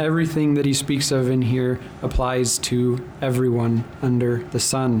 And everything that he speaks of in here applies to everyone under the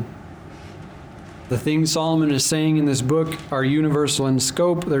sun. The things Solomon is saying in this book are universal in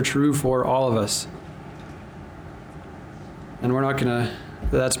scope. They're true for all of us. And we're not going to,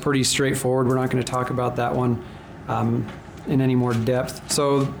 that's pretty straightforward. We're not going to talk about that one in any more depth.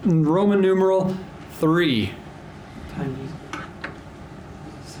 So Roman numeral 3.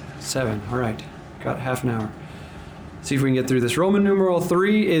 7. All right. Got half an hour. See if we can get through this. Roman numeral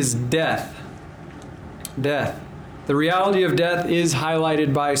 3 is death. Death. The reality of death is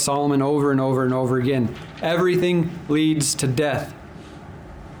highlighted by Solomon over and over and over again. Everything leads to death.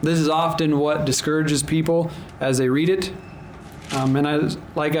 This is often what discourages people as they read it.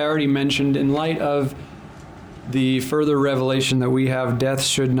 Like I already mentioned, in light of the further revelation that we have, death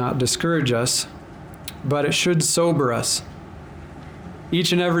should not discourage us, but it should sober us.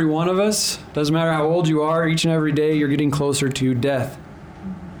 Each and every one of us, doesn't matter how old you are, each and every day you're getting closer to death.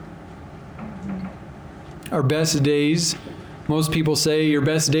 Our best days, most people say your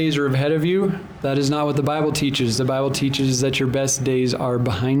best days are ahead of you. That is not what the Bible teaches. The Bible teaches that your best days are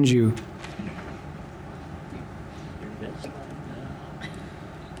behind you.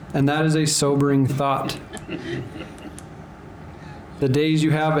 And that is a sobering thought. The days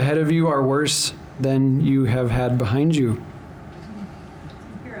you have ahead of you are worse than you have had behind you.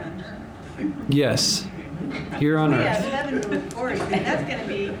 Yes. here on Yeah, earth. heaven to look forward to. That's going to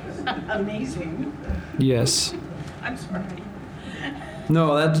be amazing. Yes. I'm sorry.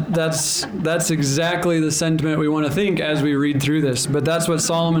 No, that's exactly the sentiment we want to think as we read through this. But that's what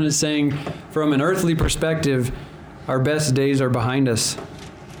Solomon is saying from an earthly perspective. Our best days are behind us.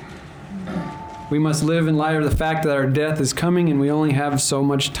 We must live in light of the fact that our death is coming and we only have so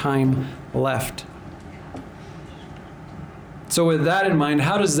much time left. So with that in mind,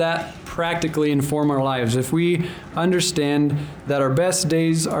 how does that practically inform our lives? If we understand that our best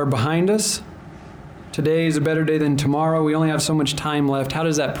days are behind us, today is a better day than tomorrow, we only have so much time left, how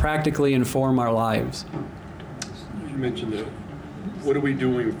does that practically inform our lives? You mentioned that. What do we do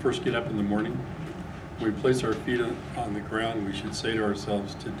when we first get up in the morning? When we place our feet on the ground, we should say to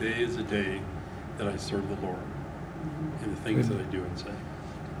ourselves, today is a day that I serve the Lord in the things that I do and say.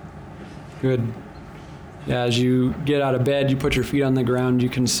 Good. Yeah, as you get out of bed, you put your feet on the ground, you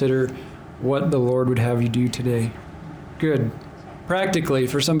consider what the Lord would have you do today. Good. Practically,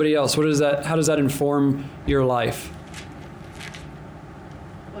 for somebody else, how does that inform your life?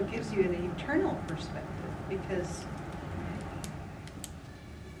 Well, it gives you an eternal perspective because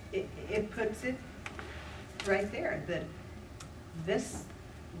it puts it right there that this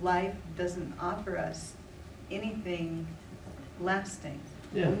life doesn't offer us anything lasting.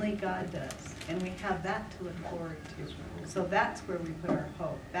 Yeah. Only God does. And we have that to look forward to. So that's where we put our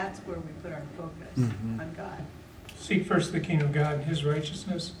hope. That's where we put our focus on God. Seek first the kingdom of God and his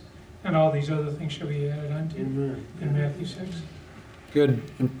righteousness, and all these other things shall be added unto you. Amen. In Matthew 6. Good.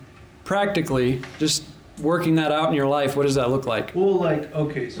 And practically, just working that out in your life, what does that look like? Well, like,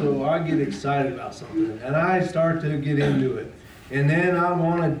 okay, so I get excited about something, and I start to get into it, and then I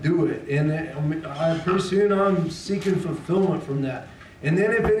want to do it, and then pretty soon I'm seeking fulfillment from that. And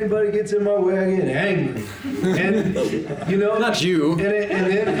then if anybody gets in my way, I get angry. And, you know. Not you. And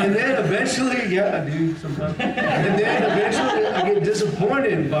then eventually, yeah, I do sometimes. And then eventually I get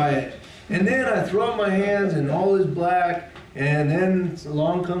disappointed by it. And then I throw up my hands and all is black. And then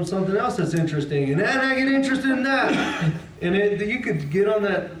along comes something else that's interesting. And then I get interested in that. And you could get on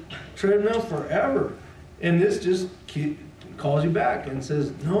that treadmill forever. And this just calls you back and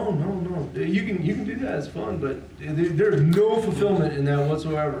says, no, you can do that, it's fun, but there's no fulfillment in that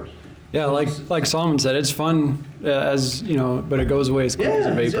whatsoever. Yeah, like Solomon said, it's fun as you know, but it goes away as quick as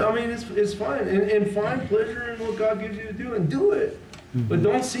a vapor. I mean, it's fine, and find pleasure in what God gives you to do, and do it, but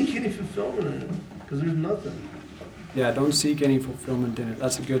don't seek any fulfillment in it, because there's nothing. Yeah, don't seek any fulfillment in it.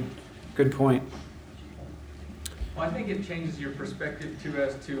 That's a good point. Well, I think it changes your perspective too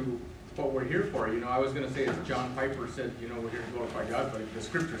as to what we're here for. You know, I was going to say, as John Piper said, you know, we're here to glorify God, but the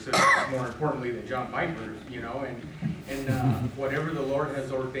scripture says more importantly than John Piper, you know, and whatever the Lord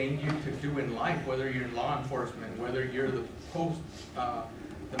has ordained you to do in life, whether you're in law enforcement, whether you're the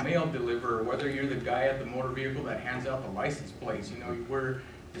the mail deliverer, whether you're the guy at the motor vehicle that hands out the license plates, you know, we're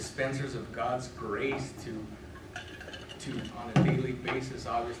dispensers of God's grace to on a daily basis,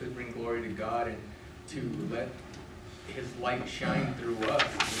 obviously bring glory to God and to let his light shine through us,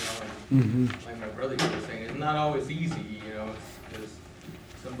 you know, and like my brother was saying, it's not always easy, you know, because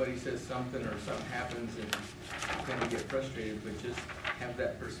somebody says something or something happens and then you get frustrated, but just have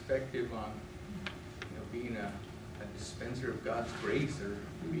that perspective on, you know, being a dispenser of God's grace or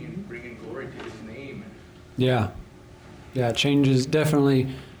bringing glory to his name. Yeah, changes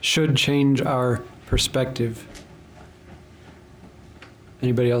definitely should change our perspective.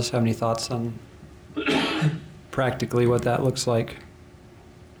 Anybody else have any thoughts on practically what that looks like?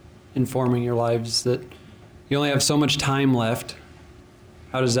 Informing your lives that you only have so much time left.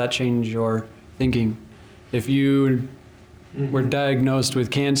 How does that change your thinking? If you were diagnosed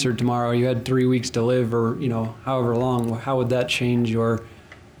with cancer tomorrow, you had 3 weeks to live, or you know, however long, how would that change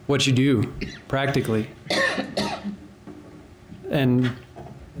what you do practically? And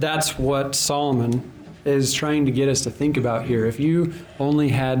that's what Solomon is trying to get us to think about here. If you only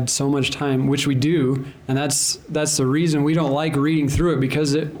had so much time, which we do, and that's the reason we don't like reading through it,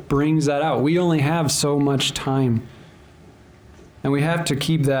 because it brings that out. We only have so much time. And we have to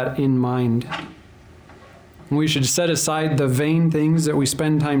keep that in mind. And we should set aside the vain things that we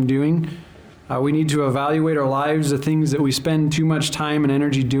spend time doing. We need to evaluate our lives, the things that we spend too much time and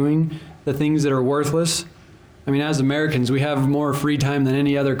energy doing, the things that are worthless. I mean, as Americans, we have more free time than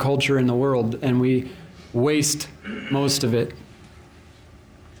any other culture in the world, and we waste most of it.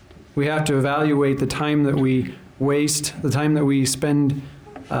 We have to evaluate the time that we waste, the time that we spend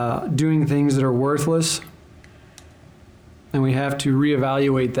doing things that are worthless, and we have to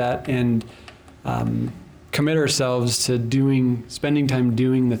reevaluate that and commit ourselves to spending time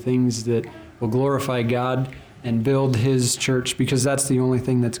doing the things that will glorify God and build his church, because that's the only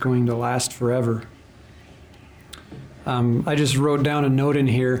thing that's going to last forever. I just wrote down a note in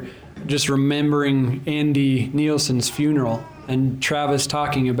here, just remembering Andy Nielsen's funeral and Travis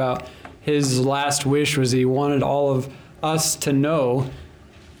talking about his last wish was he wanted all of us to know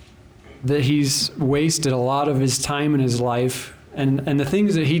that he's wasted a lot of his time in his life, and the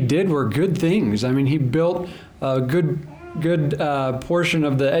things that he did were good things. I mean, he built a good portion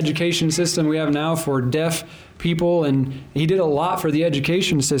of the education system we have now for deaf people, and he did a lot for the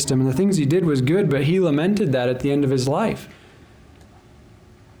education system, and the things he did was good, but he lamented that at the end of his life.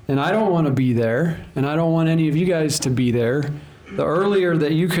 And I don't want to be there, and I don't want any of you guys to be there. The earlier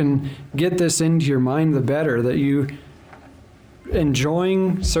that you can get this into your mind, the better. That you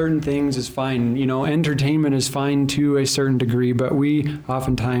enjoying certain things is fine. You know, entertainment is fine to a certain degree, but we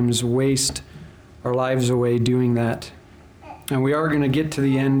oftentimes waste our lives away doing that. And we are going to get to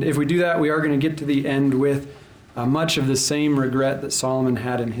the end. If we do that, we are going to get to the end with much of the same regret that Solomon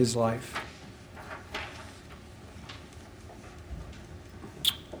had in his life.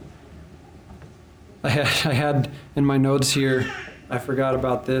 I had in my notes here, I forgot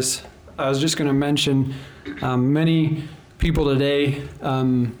about this. I was just going to mention many people today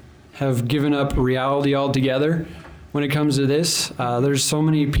have given up reality altogether when it comes to this. There's so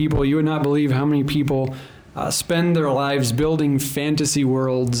many people, you would not believe how many people spend their lives building fantasy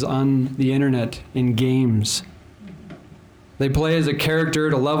worlds on the internet in games. They play as a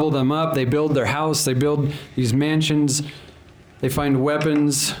character to level them up. They build their house. They build these mansions. They find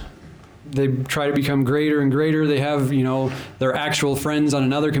weapons. They try to become greater and greater. They have, you know, their actual friends on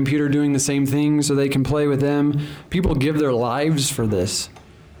another computer doing the same thing so they can play with them. People give their lives for this.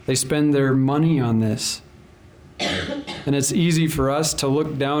 They spend their money on this. And it's easy for us to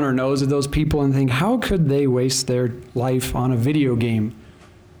look down our nose at those people and think, how could they waste their life on a video game?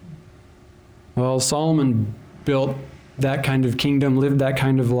 Well, Solomon built that kind of kingdom, lived that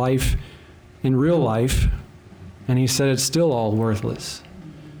kind of life in real life, and he said it's still all worthless.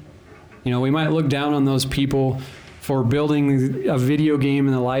 You know, we might look down on those people for building a video game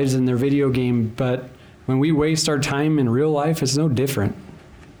and the lives in their video game, but when we waste our time in real life, it's no different.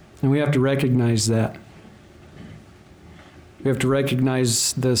 And we have to recognize that. We have to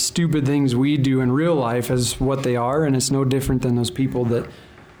recognize the stupid things we do in real life as what they are, and it's no different than those people that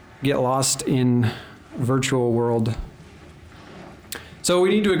get lost in a virtual world. So we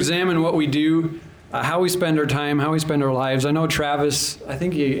need to examine what we do, how we spend our time, how we spend our lives. I know Travis, I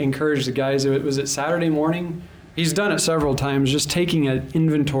think he encouraged the guys, was it Saturday morning? He's done it several times, just taking an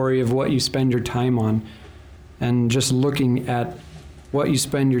inventory of what you spend your time on and just looking at what you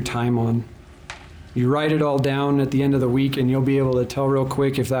spend your time on. You write it all down at the end of the week and you'll be able to tell real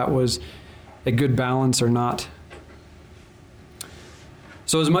quick if that was a good balance or not.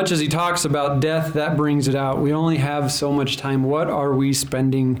 So as much as he talks about death, that brings it out. We only have so much time. What are we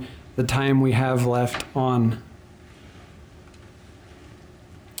spending the time we have left on?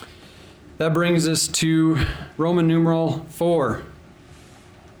 That brings us to Roman numeral 4.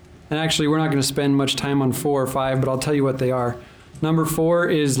 And actually, we're not going to spend much time on 4 or 5, but I'll tell you what they are. Number 4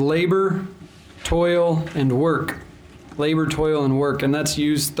 is labor, toil, and work. Labor, toil, and work. And that's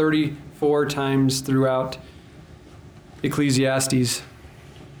used 34 times throughout Ecclesiastes.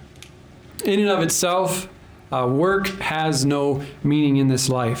 In and of itself, work has no meaning in this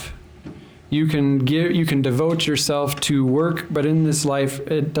life. You can devote yourself to work, but in this life,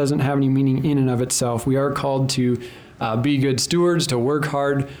 it doesn't have any meaning in and of itself. We are called to be good stewards, to work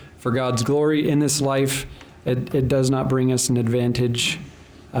hard for God's glory in this life. It does not bring us an advantage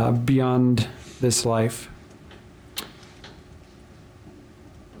beyond this life.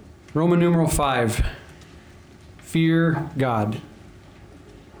 Roman numeral 5, fear God.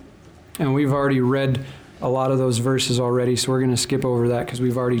 And we've already read a lot of those verses already, so we're going to skip over that because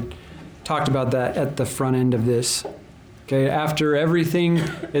we've already talked about that at the front end of this. Okay, after everything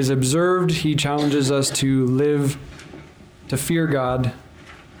is observed, he challenges us to live, to fear God,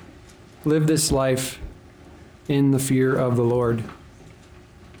 live this life in the fear of the Lord.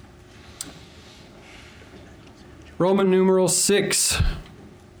 Roman numeral 6,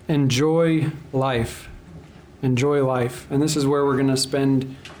 enjoy life. Enjoy life. And this is where we're going to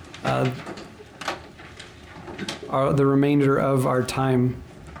spend the remainder of our time.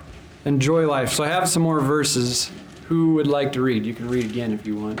 Enjoy life. So I have some more verses. Who would like to read? You can read again if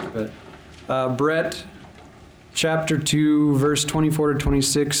you want. But Brett, chapter 2, verse 24 to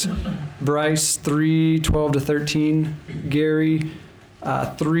 26. Bryce, 3:12 to 13. Gary,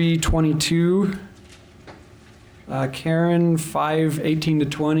 3:22. Karen, 5:18 to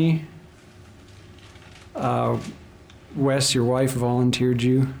 20. Wes, your wife volunteered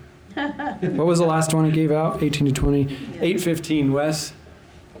you. What was the last one I gave out? 18 to 20. 8:15, Wes.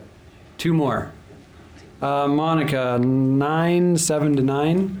 2 more. Monica, 9, 7 to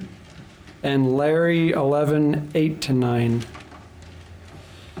 9. And Larry, 11, 8 to 9.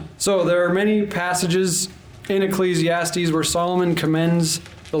 So there are many passages in Ecclesiastes where Solomon commends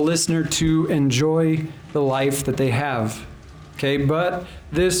the listener to enjoy the life that they have. Okay, but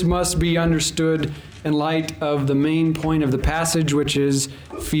this must be understood in light of the main point of the passage, which is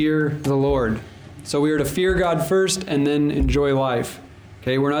fear the Lord. So we are to fear God first and then enjoy life.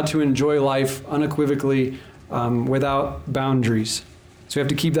 Okay, we're not to enjoy life unequivocally without boundaries. So we have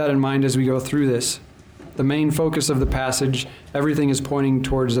to keep that in mind as we go through this. The main focus of the passage, everything is pointing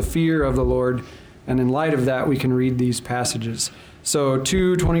towards the fear of the Lord, and in light of that, we can read these passages. So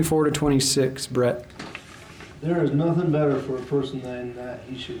 2:24 to 26, Brett. There is nothing better for a person than that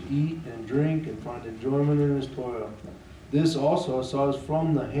he should eat and drink and find enjoyment in his toil. This also I saw is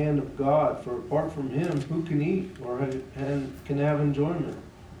from the hand of God, for apart from him, who can eat or can have enjoyment?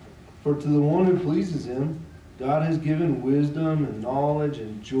 For to the one who pleases him, God has given wisdom and knowledge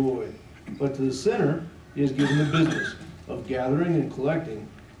and joy. But to the sinner, he has given the business of gathering and collecting,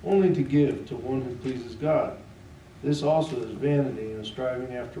 only to give to one who pleases God. This also is vanity and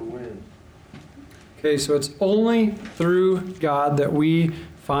striving after wind. Okay, so it's only through God that we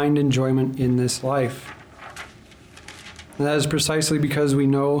find enjoyment in this life. And that is precisely because we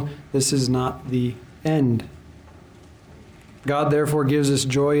know this is not the end. God therefore gives us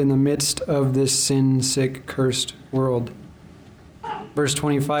joy in the midst of this sin-sick, cursed world. Verse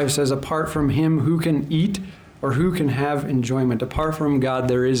 25 says, apart from him, who can eat or who can have enjoyment? Apart from God,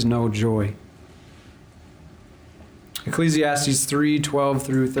 there is no joy. Ecclesiastes 3:12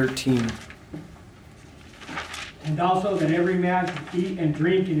 through 13. And also that every man should eat and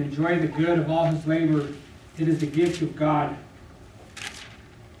drink and enjoy the good of all his labor. It is the gift of God.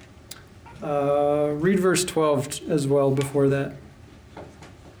 Read verse 12 as well before that.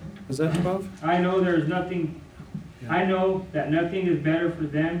 Is that 12? I know that nothing is better for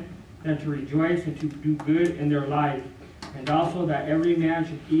them than to rejoice and to do good in their life. And also that every man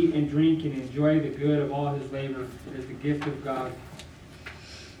should eat and drink and enjoy the good of all his labor. It is the gift of God.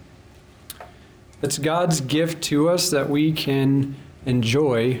 It's God's gift to us that we can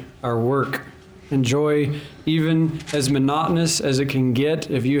enjoy our work. Enjoy even as monotonous as it can get.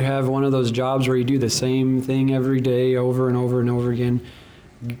 If you have one of those jobs where you do the same thing every day over and over and over again,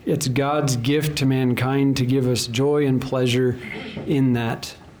 it's God's gift to mankind to give us joy and pleasure in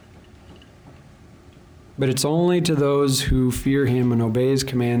that. But it's only to those who fear him and obey his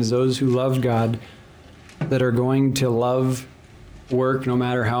commands, those who love God, that are going to love work no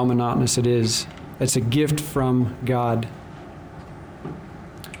matter how monotonous it is. It's a gift from God.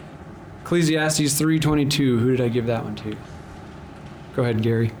 Ecclesiastes 3:22. Who did I give that one to? Go ahead,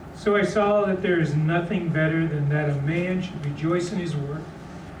 Gary. So I saw that there is nothing better than that a man should rejoice in his work,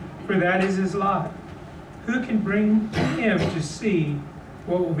 for that is his lot. Who can bring him to see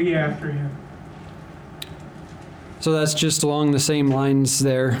what will be after him? So that's just along the same lines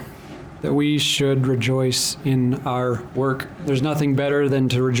there, that we should rejoice in our work. There's nothing better than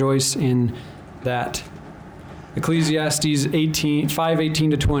to rejoice in that. Ecclesiastes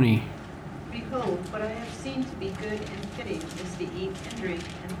 5:18 to 20. Behold, what I have seen to be good and fitting is to eat and drink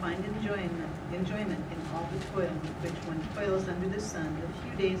and find enjoyment in all the toil with which one toils under the sun the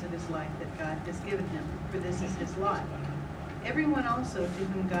few days of his life that God has given him, for this is his lot. Everyone also to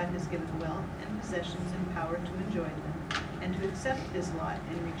whom God has given wealth and possessions and power to enjoy them, and to accept his lot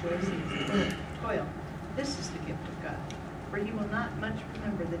and rejoice in his toil, this is the gift of God. For he will not much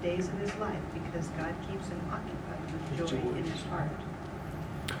remember the days of his life, because God keeps him occupied with joy in his heart.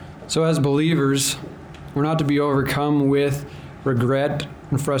 So as believers, we're not to be overcome with regret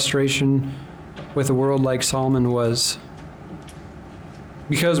and frustration with a world like Solomon was.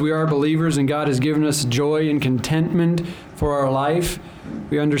 Because we are believers and God has given us joy and contentment for our life,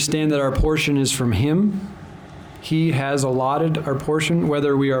 we understand that our portion is from him. He has allotted our portion.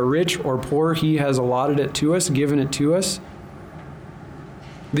 Whether we are rich or poor, he has allotted it to us, given it to us.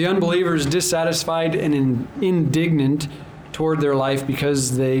 The unbeliever is dissatisfied and indignant toward their life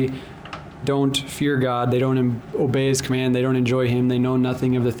because they don't fear God, they don't obey his command, they don't enjoy him, they know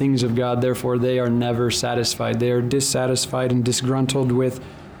nothing of the things of God, therefore they are never satisfied. They are dissatisfied and disgruntled with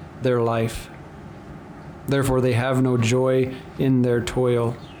their life. Therefore they have no joy in their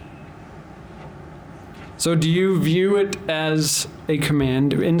toil. So do you view it as a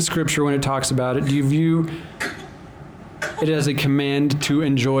command? In Scripture when it talks about it, do you view it as a command to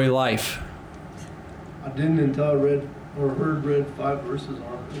enjoy life? I didn't until I read 5 verses on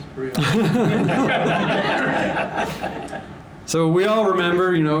it. It's pretty awesome. So we all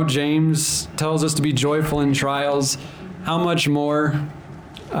remember, James tells us to be joyful in trials. How much more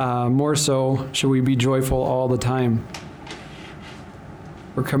more so should we be joyful all the time.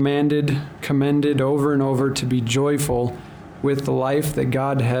 We're commended over and over to be joyful with the life that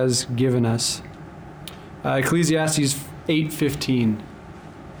God has given us. Ecclesiastes 8:15.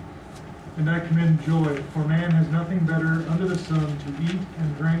 And I commend joy, for man has nothing better under the sun to eat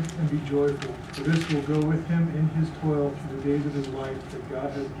and drink and be joyful, for this will go with him in his toil through the days of his life that God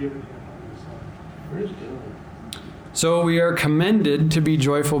has given him under the sun. Where's God? So we are commended to be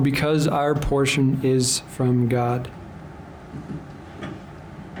joyful because our portion is from God.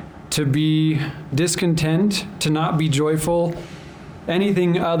 To be discontent, to not be joyful,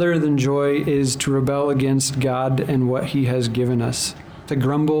 anything other than joy is to rebel against God and what He has given us. To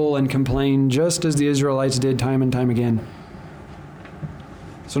grumble and complain just as the Israelites did time and time again.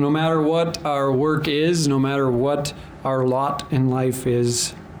 So no matter what our work is, no matter what our lot in life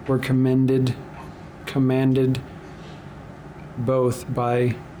is, we're commanded both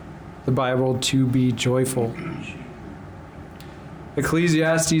by the Bible to be joyful.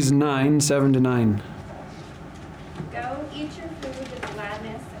 Ecclesiastes 9:7-9. Go, eat your food with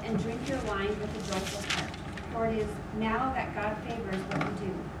gladness, and drink your wine with a joyful heart. For it is now that God favors what you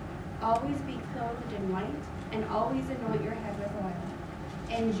do. Always be clothed in white, and always anoint your head with oil.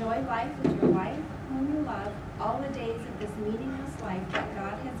 Enjoy life with your wife, whom you love, all the days of this meaningless life that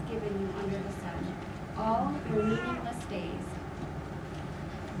God has given you under the sun. All your meaningless days.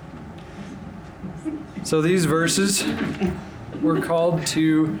 So these verses, we're called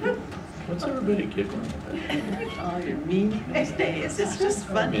to... What's everybody giggling about? All your meaningless days, it's just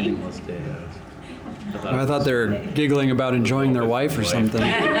funny. Meaningless days. I thought they were giggling about enjoying their wife or something.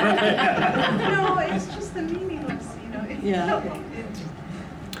 No, it's just the meaningless, Yeah.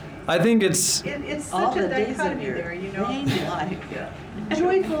 I think it's... It's All such a the days of dichotomy your there, vain life.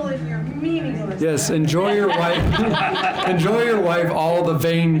 Joyful in your meaningless. Yes, enjoy your wife. Enjoy your wife all the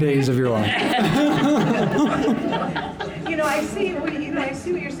vain days of your life. I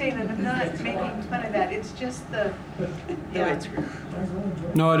see what you're saying, and I'm not making fun of that. It's just the, yeah.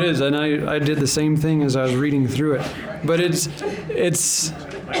 No, it is, and I did the same thing as I was reading through it. But it's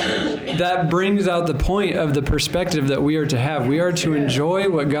that brings out the point of the perspective that we are to have. We are to enjoy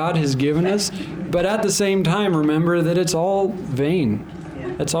what God has given us, but at the same time, remember that it's all vain.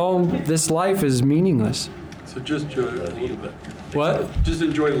 It's all, this life is meaningless. So just enjoy it a little bit. What? Just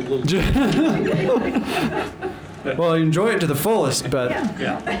enjoy it a little bit. Well, enjoy it to the fullest, but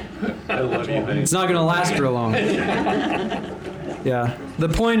Yeah. I love you, honey. it's not going to last real long. Yeah. The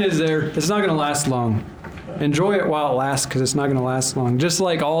point is it's not going to last long. Enjoy it while it lasts, because it's not going to last long. Just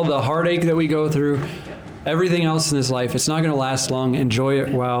like all the heartache that we go through, everything else in this life, it's not going to last long. Enjoy it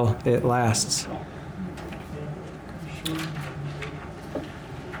while it lasts.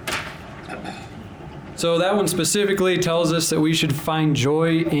 So that one specifically tells us that we should find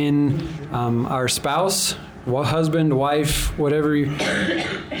joy in our spouse, husband, wife, whatever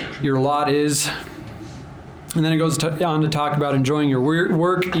your lot is. And then it goes on to talk about enjoying your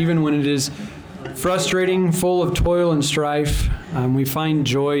work, even when it is frustrating, full of toil and strife. We find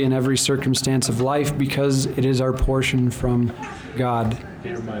joy in every circumstance of life because it is our portion from God.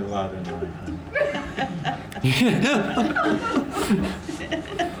 Hear my lot in life.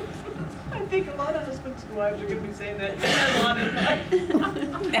 I think a lot of husbands and wives are going to be saying that.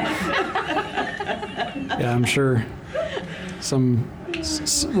 Yeah, I'm sure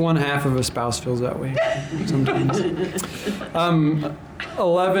one half of a spouse feels that way sometimes.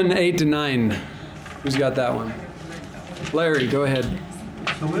 11:8-9. Who's got that one? Larry, go ahead.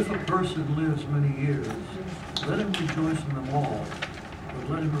 So if a person lives many years, let him rejoice in them all, but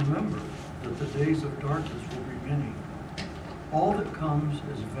let him remember that the days of darkness will be many. All that comes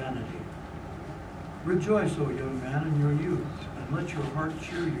is vanity. Rejoice, O young man, in your youth, and let your heart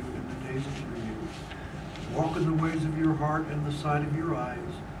cheer you in the days of your youth. Walk in the ways of your heart and the sight of your eyes,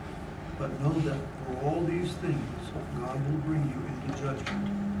 but know that for all these things God will bring you into judgment.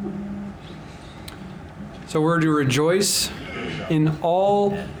 So we're to rejoice in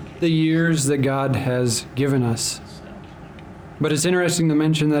all the years that God has given us. But it's interesting to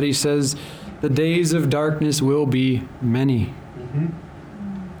mention that he says the days of darkness will be many.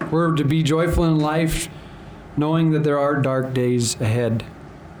 We're to be joyful in life, knowing that there are dark days ahead.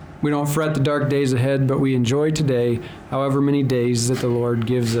 We don't fret the dark days ahead, but we enjoy today, however many days that the Lord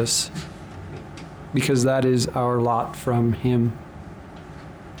gives us, because that is our lot from him.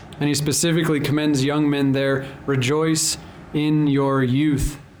 And he specifically commends young men there, rejoice in your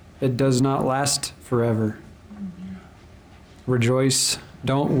youth. It does not last forever. Rejoice.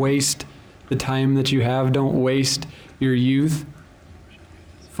 Don't waste the time that you have. Don't waste your youth.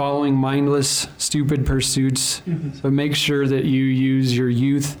 following mindless, stupid pursuits. But make sure that you use your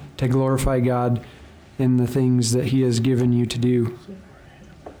youth to glorify God in the things that He has given you to do.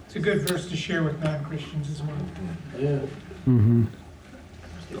 It's a good verse to share with non-Christians as well. Yeah. Mm-hmm.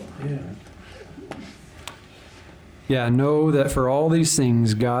 Yeah. Yeah, know that for all these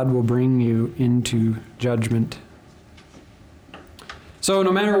things, God will bring you into judgment. So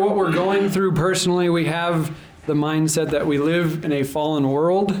no matter what we're going through personally, we have the mindset that we live in a fallen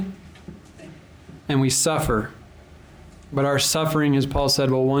world and we suffer. But our suffering, as Paul said,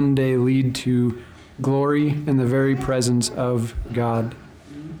 will one day lead to glory in the very presence of God.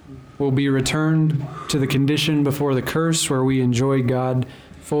 We'll be returned to the condition before the curse where we enjoy God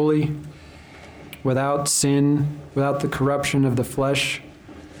fully, without sin, without the corruption of the flesh.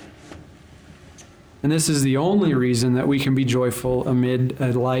 And this is the only reason that we can be joyful amid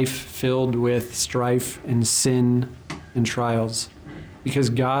a life filled with strife and sin and trials, because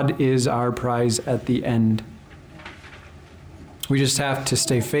God is our prize at the end. We just have to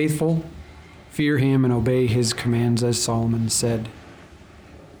stay faithful, fear Him, and obey His commands, as Solomon said.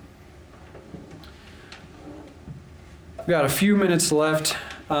 We've got a few minutes left.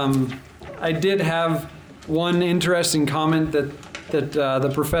 I did have one interesting comment that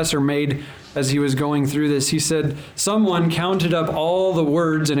the professor made as he was going through this. He said, someone counted up all the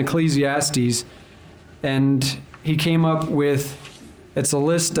words in Ecclesiastes, and he came up with, it's a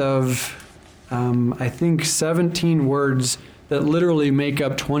list of, I think, 17 words that literally make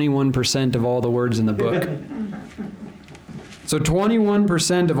up 21% of all the words in the book. So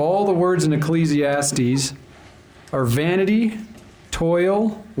 21% of all the words in Ecclesiastes are vanity,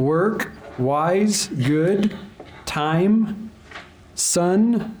 toil, work, wise, good, time,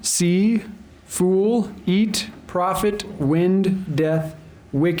 sun, sea, fool, eat, profit, wind, death,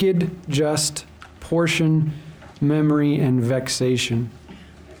 wicked, just, portion, memory, and vexation.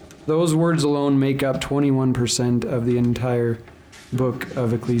 Those words alone make up 21% of the entire book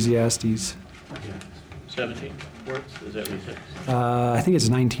of Ecclesiastes. 17 words? Is that what you said? I think it's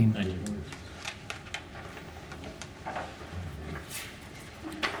 19. 19 words.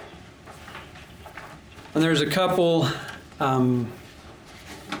 And there's a couple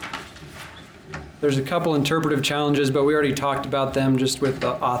interpretive challenges, but we already talked about them just with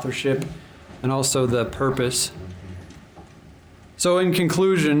the authorship and also the purpose. So in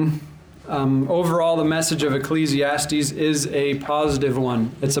conclusion, overall the message of Ecclesiastes is a positive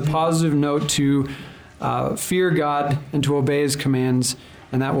one. It's a positive note to fear God and to obey His commands,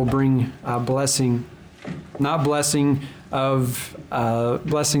 and that will bring blessing. Not blessing of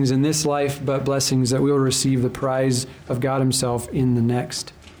blessings in this life, but blessings that we will receive the prize of God Himself in the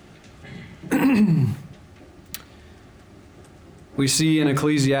next. We see in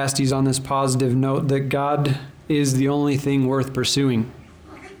Ecclesiastes on this positive note that God is the only thing worth pursuing.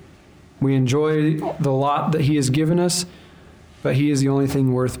 We enjoy the lot that He has given us, but He is the only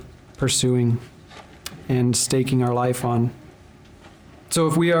thing worth pursuing and staking our life on. So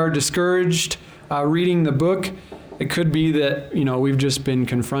if we are discouraged reading the book, it could be that, we've just been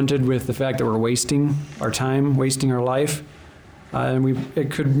confronted with the fact that we're wasting our time, wasting our life.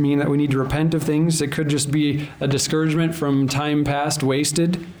 It could mean that we need to repent of things. It could just be a discouragement from time past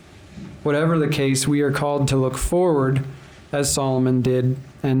wasted. Whatever the case, we are called to look forward, as Solomon did,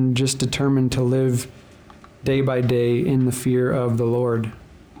 and just determined to live day by day in the fear of the Lord.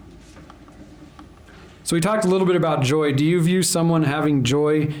 So we talked a little bit about joy. Do you view someone having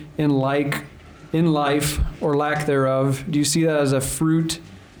joy in life or lack thereof? Do you see that as a fruit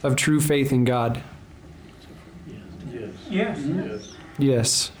of true faith in God? Yes.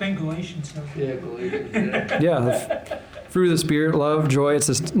 Yes. I think Galatians says. Yeah, Galatians. Yeah, the fruit of the Spirit, love, joy. It's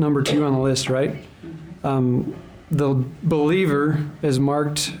this number 2 on the list, right? The believer is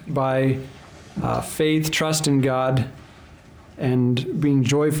marked by faith, trust in God, and being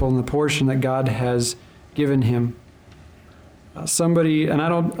joyful in the portion that God has given him. I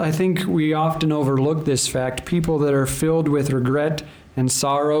think we often overlook this fact. People that are filled with regret and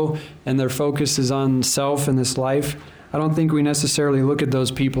sorrow, and their focus is on self in this life, I don't think we necessarily look at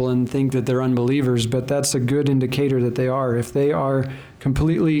those people and think that they're unbelievers, but that's a good indicator that they are. If they are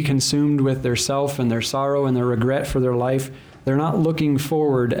completely consumed with their self and their sorrow and their regret for their life, they're not looking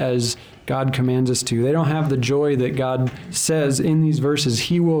forward as God commands us to. They don't have the joy that God says in these verses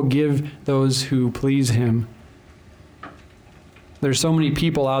He will give those who please Him. There's so many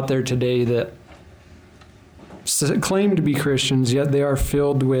people out there today that claim to be Christians, yet they are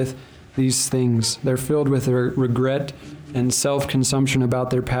filled with these things. They're filled with regret and self-consumption about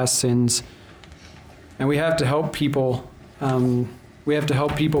their past sins. And we have to help people.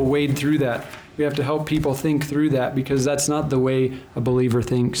 Wade through that. We have to help people think through that, because that's not the way a believer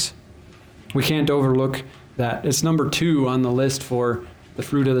thinks. We can't overlook that. It's number 2 on the list for the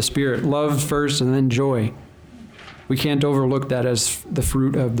fruit of the Spirit. Love first and then joy. We can't overlook that as the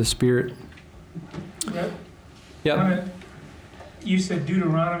fruit of the Spirit. Yep. You said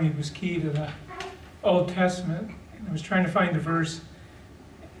Deuteronomy was key to the Old Testament. I was trying to find the verse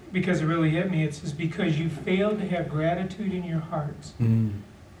because it really hit me. It says, because you failed to have gratitude in your hearts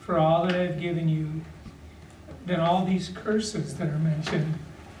for all that I've given you, then all these curses that are mentioned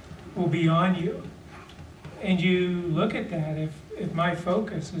will be on you. And you look at that, if my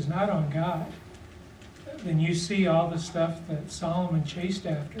focus is not on God, then you see all the stuff that Solomon chased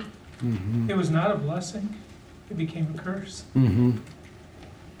after. It was not a blessing. It became a curse.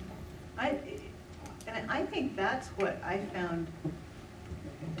 I think that's what I found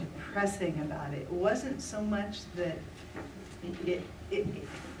depressing about it. It wasn't so much that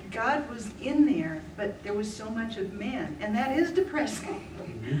God was in there, but there was so much of man, and that is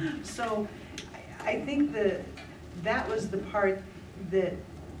depressing. So I think that was the part that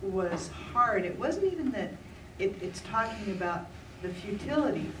was hard. It wasn't even that it's talking about the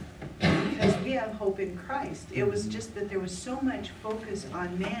futility, because we have hope in Christ. It was just that there was so much focus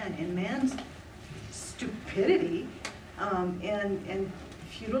on man and man's stupidity and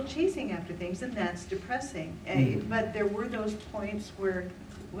futile chasing after things, and that's depressing. But there were those points where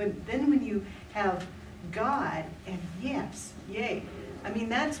when you have God and yes, yay. I mean,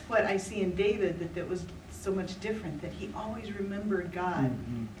 that's what I see in David, that was so much different, that he always remembered God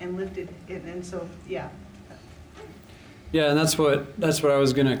and lifted it. And so, yeah. Yeah, and that's what I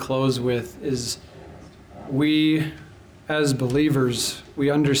was going to close with, is we as believers, we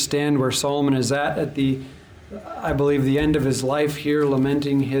understand where Solomon is at the, I believe, the end of his life here,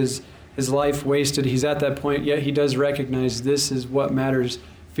 lamenting his life wasted. He's at that point, yet he does recognize this is what matters,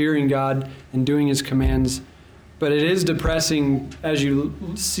 fearing God and doing his commands. But it is depressing as you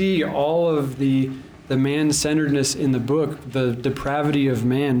see all of the man-centeredness in the book, the depravity of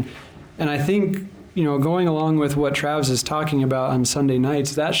man. And I think, going along with what Travis is talking about on Sunday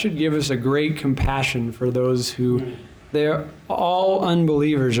nights, that should give us a great compassion for those who, they're all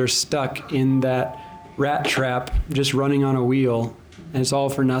unbelievers, are stuck in that rat trap, just running on a wheel, and it's all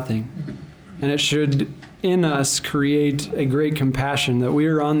for nothing. And it should, in us, create a great compassion that we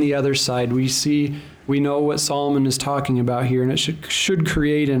are on the other side. We know what Solomon is talking about here, and it should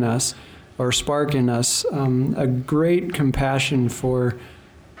create in us, or spark in us, a great compassion for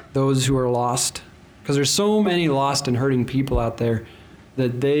those who are lost. Because there's so many lost and hurting people out there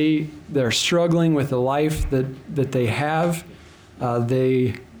that they're struggling with the life that they have.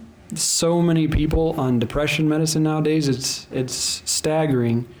 So many people on depression medicine nowadays, it's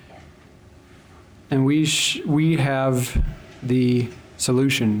staggering. And we have the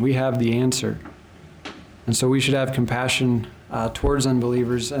solution. We have the answer. And so we should have compassion towards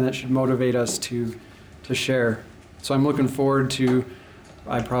unbelievers, and that should motivate us to share. So I'm looking forward to,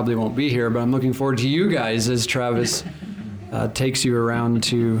 I probably won't be here, but I'm looking forward to you guys as Travis takes you around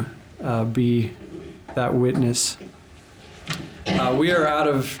to be that witness. We are out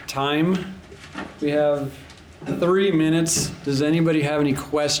of time. We have 3 minutes. Does anybody have any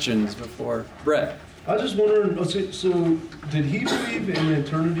questions before? Brett. I was just wondering, so did he believe in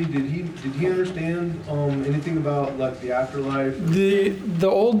eternity? Did he understand anything about like the afterlife? The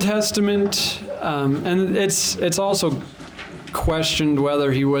Old Testament, and it's also questioned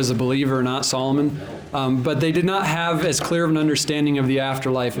whether he was a believer or not, Solomon, but they did not have as clear of an understanding of the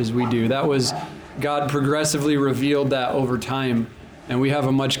afterlife as we do. That was, God progressively revealed that over time, and we have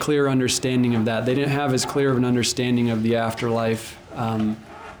a much clearer understanding of that. They didn't have as clear of an understanding of the afterlife.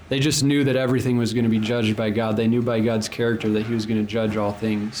 They just knew that everything was going to be judged by God. They knew by God's character that he was going to judge all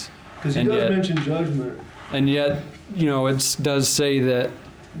things. Because he does mention judgment. And yet, it does say that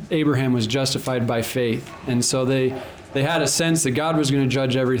Abraham was justified by faith. And so they had a sense that God was going to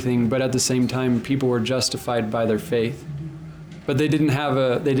judge everything, but at the same time, people were justified by their faith. But they did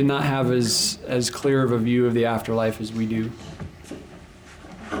not have as clear of a view of the afterlife as we do.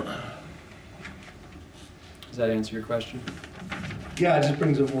 Does that answer your question? Yeah, it just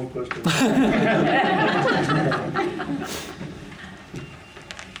brings up more questions.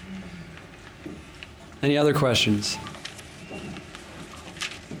 Any other questions? Hey,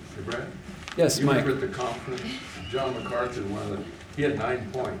 Brad? Yes, Mike. You remember at the conference, John MacArthur, he had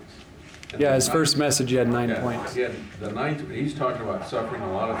 9 points. Yeah, his first message, he had 9 points. He had the 9th, he's talking about suffering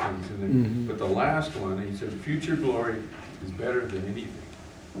a lot of things, but the last one, he said, future glory is better than anything.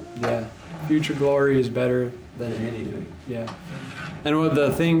 Yeah, future glory is better than anything. Yeah. And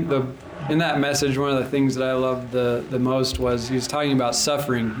in that message, one of the things that I loved the most was he was talking about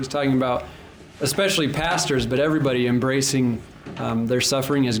suffering. He's talking about especially pastors, but everybody embracing their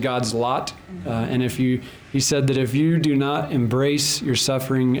suffering as God's lot. And he said that if you do not embrace your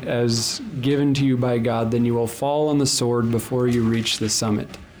suffering as given to you by God, then you will fall on the sword before you reach the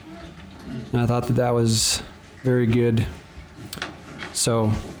summit. And I thought that was very good.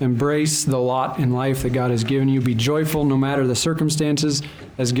 So embrace the lot in life that God has given you. Be joyful no matter the circumstances.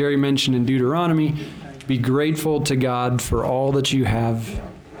 As Gary mentioned in Deuteronomy, be grateful to God for all that you have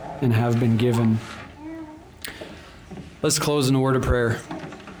and have been given. Let's close in a word of prayer.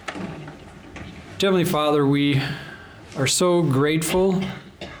 Heavenly Father, we are so grateful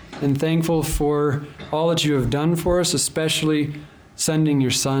and thankful for all that you have done for us, especially sending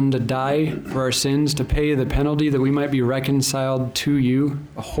your Son to die for our sins, to pay the penalty that we might be reconciled to you,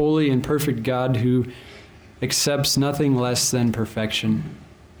 a holy and perfect God who accepts nothing less than perfection,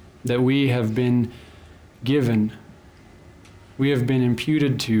 that we have been given. We have been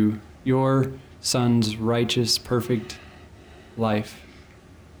imputed to your Son's righteous, perfect life.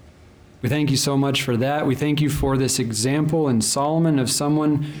 We thank you so much for that. We thank you for this example in Solomon of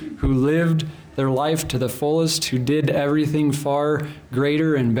someone who lived their life to the fullest, who did everything far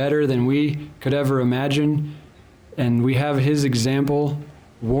greater and better than we could ever imagine. And we have his example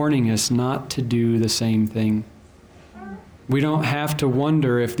warning us not to do the same thing. We don't have to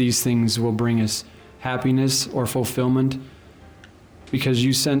wonder if these things will bring us happiness or fulfillment, because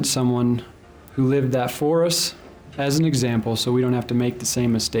you sent someone who lived that for us as an example, so we don't have to make the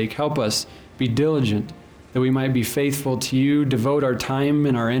same mistake. Help us be diligent, that we might be faithful to you, devote our time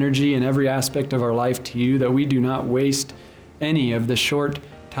and our energy and every aspect of our life to you, that we do not waste any of the short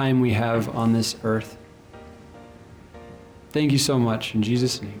time we have on this earth. Thank you so much. In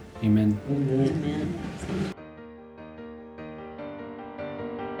Jesus' name, amen. Amen.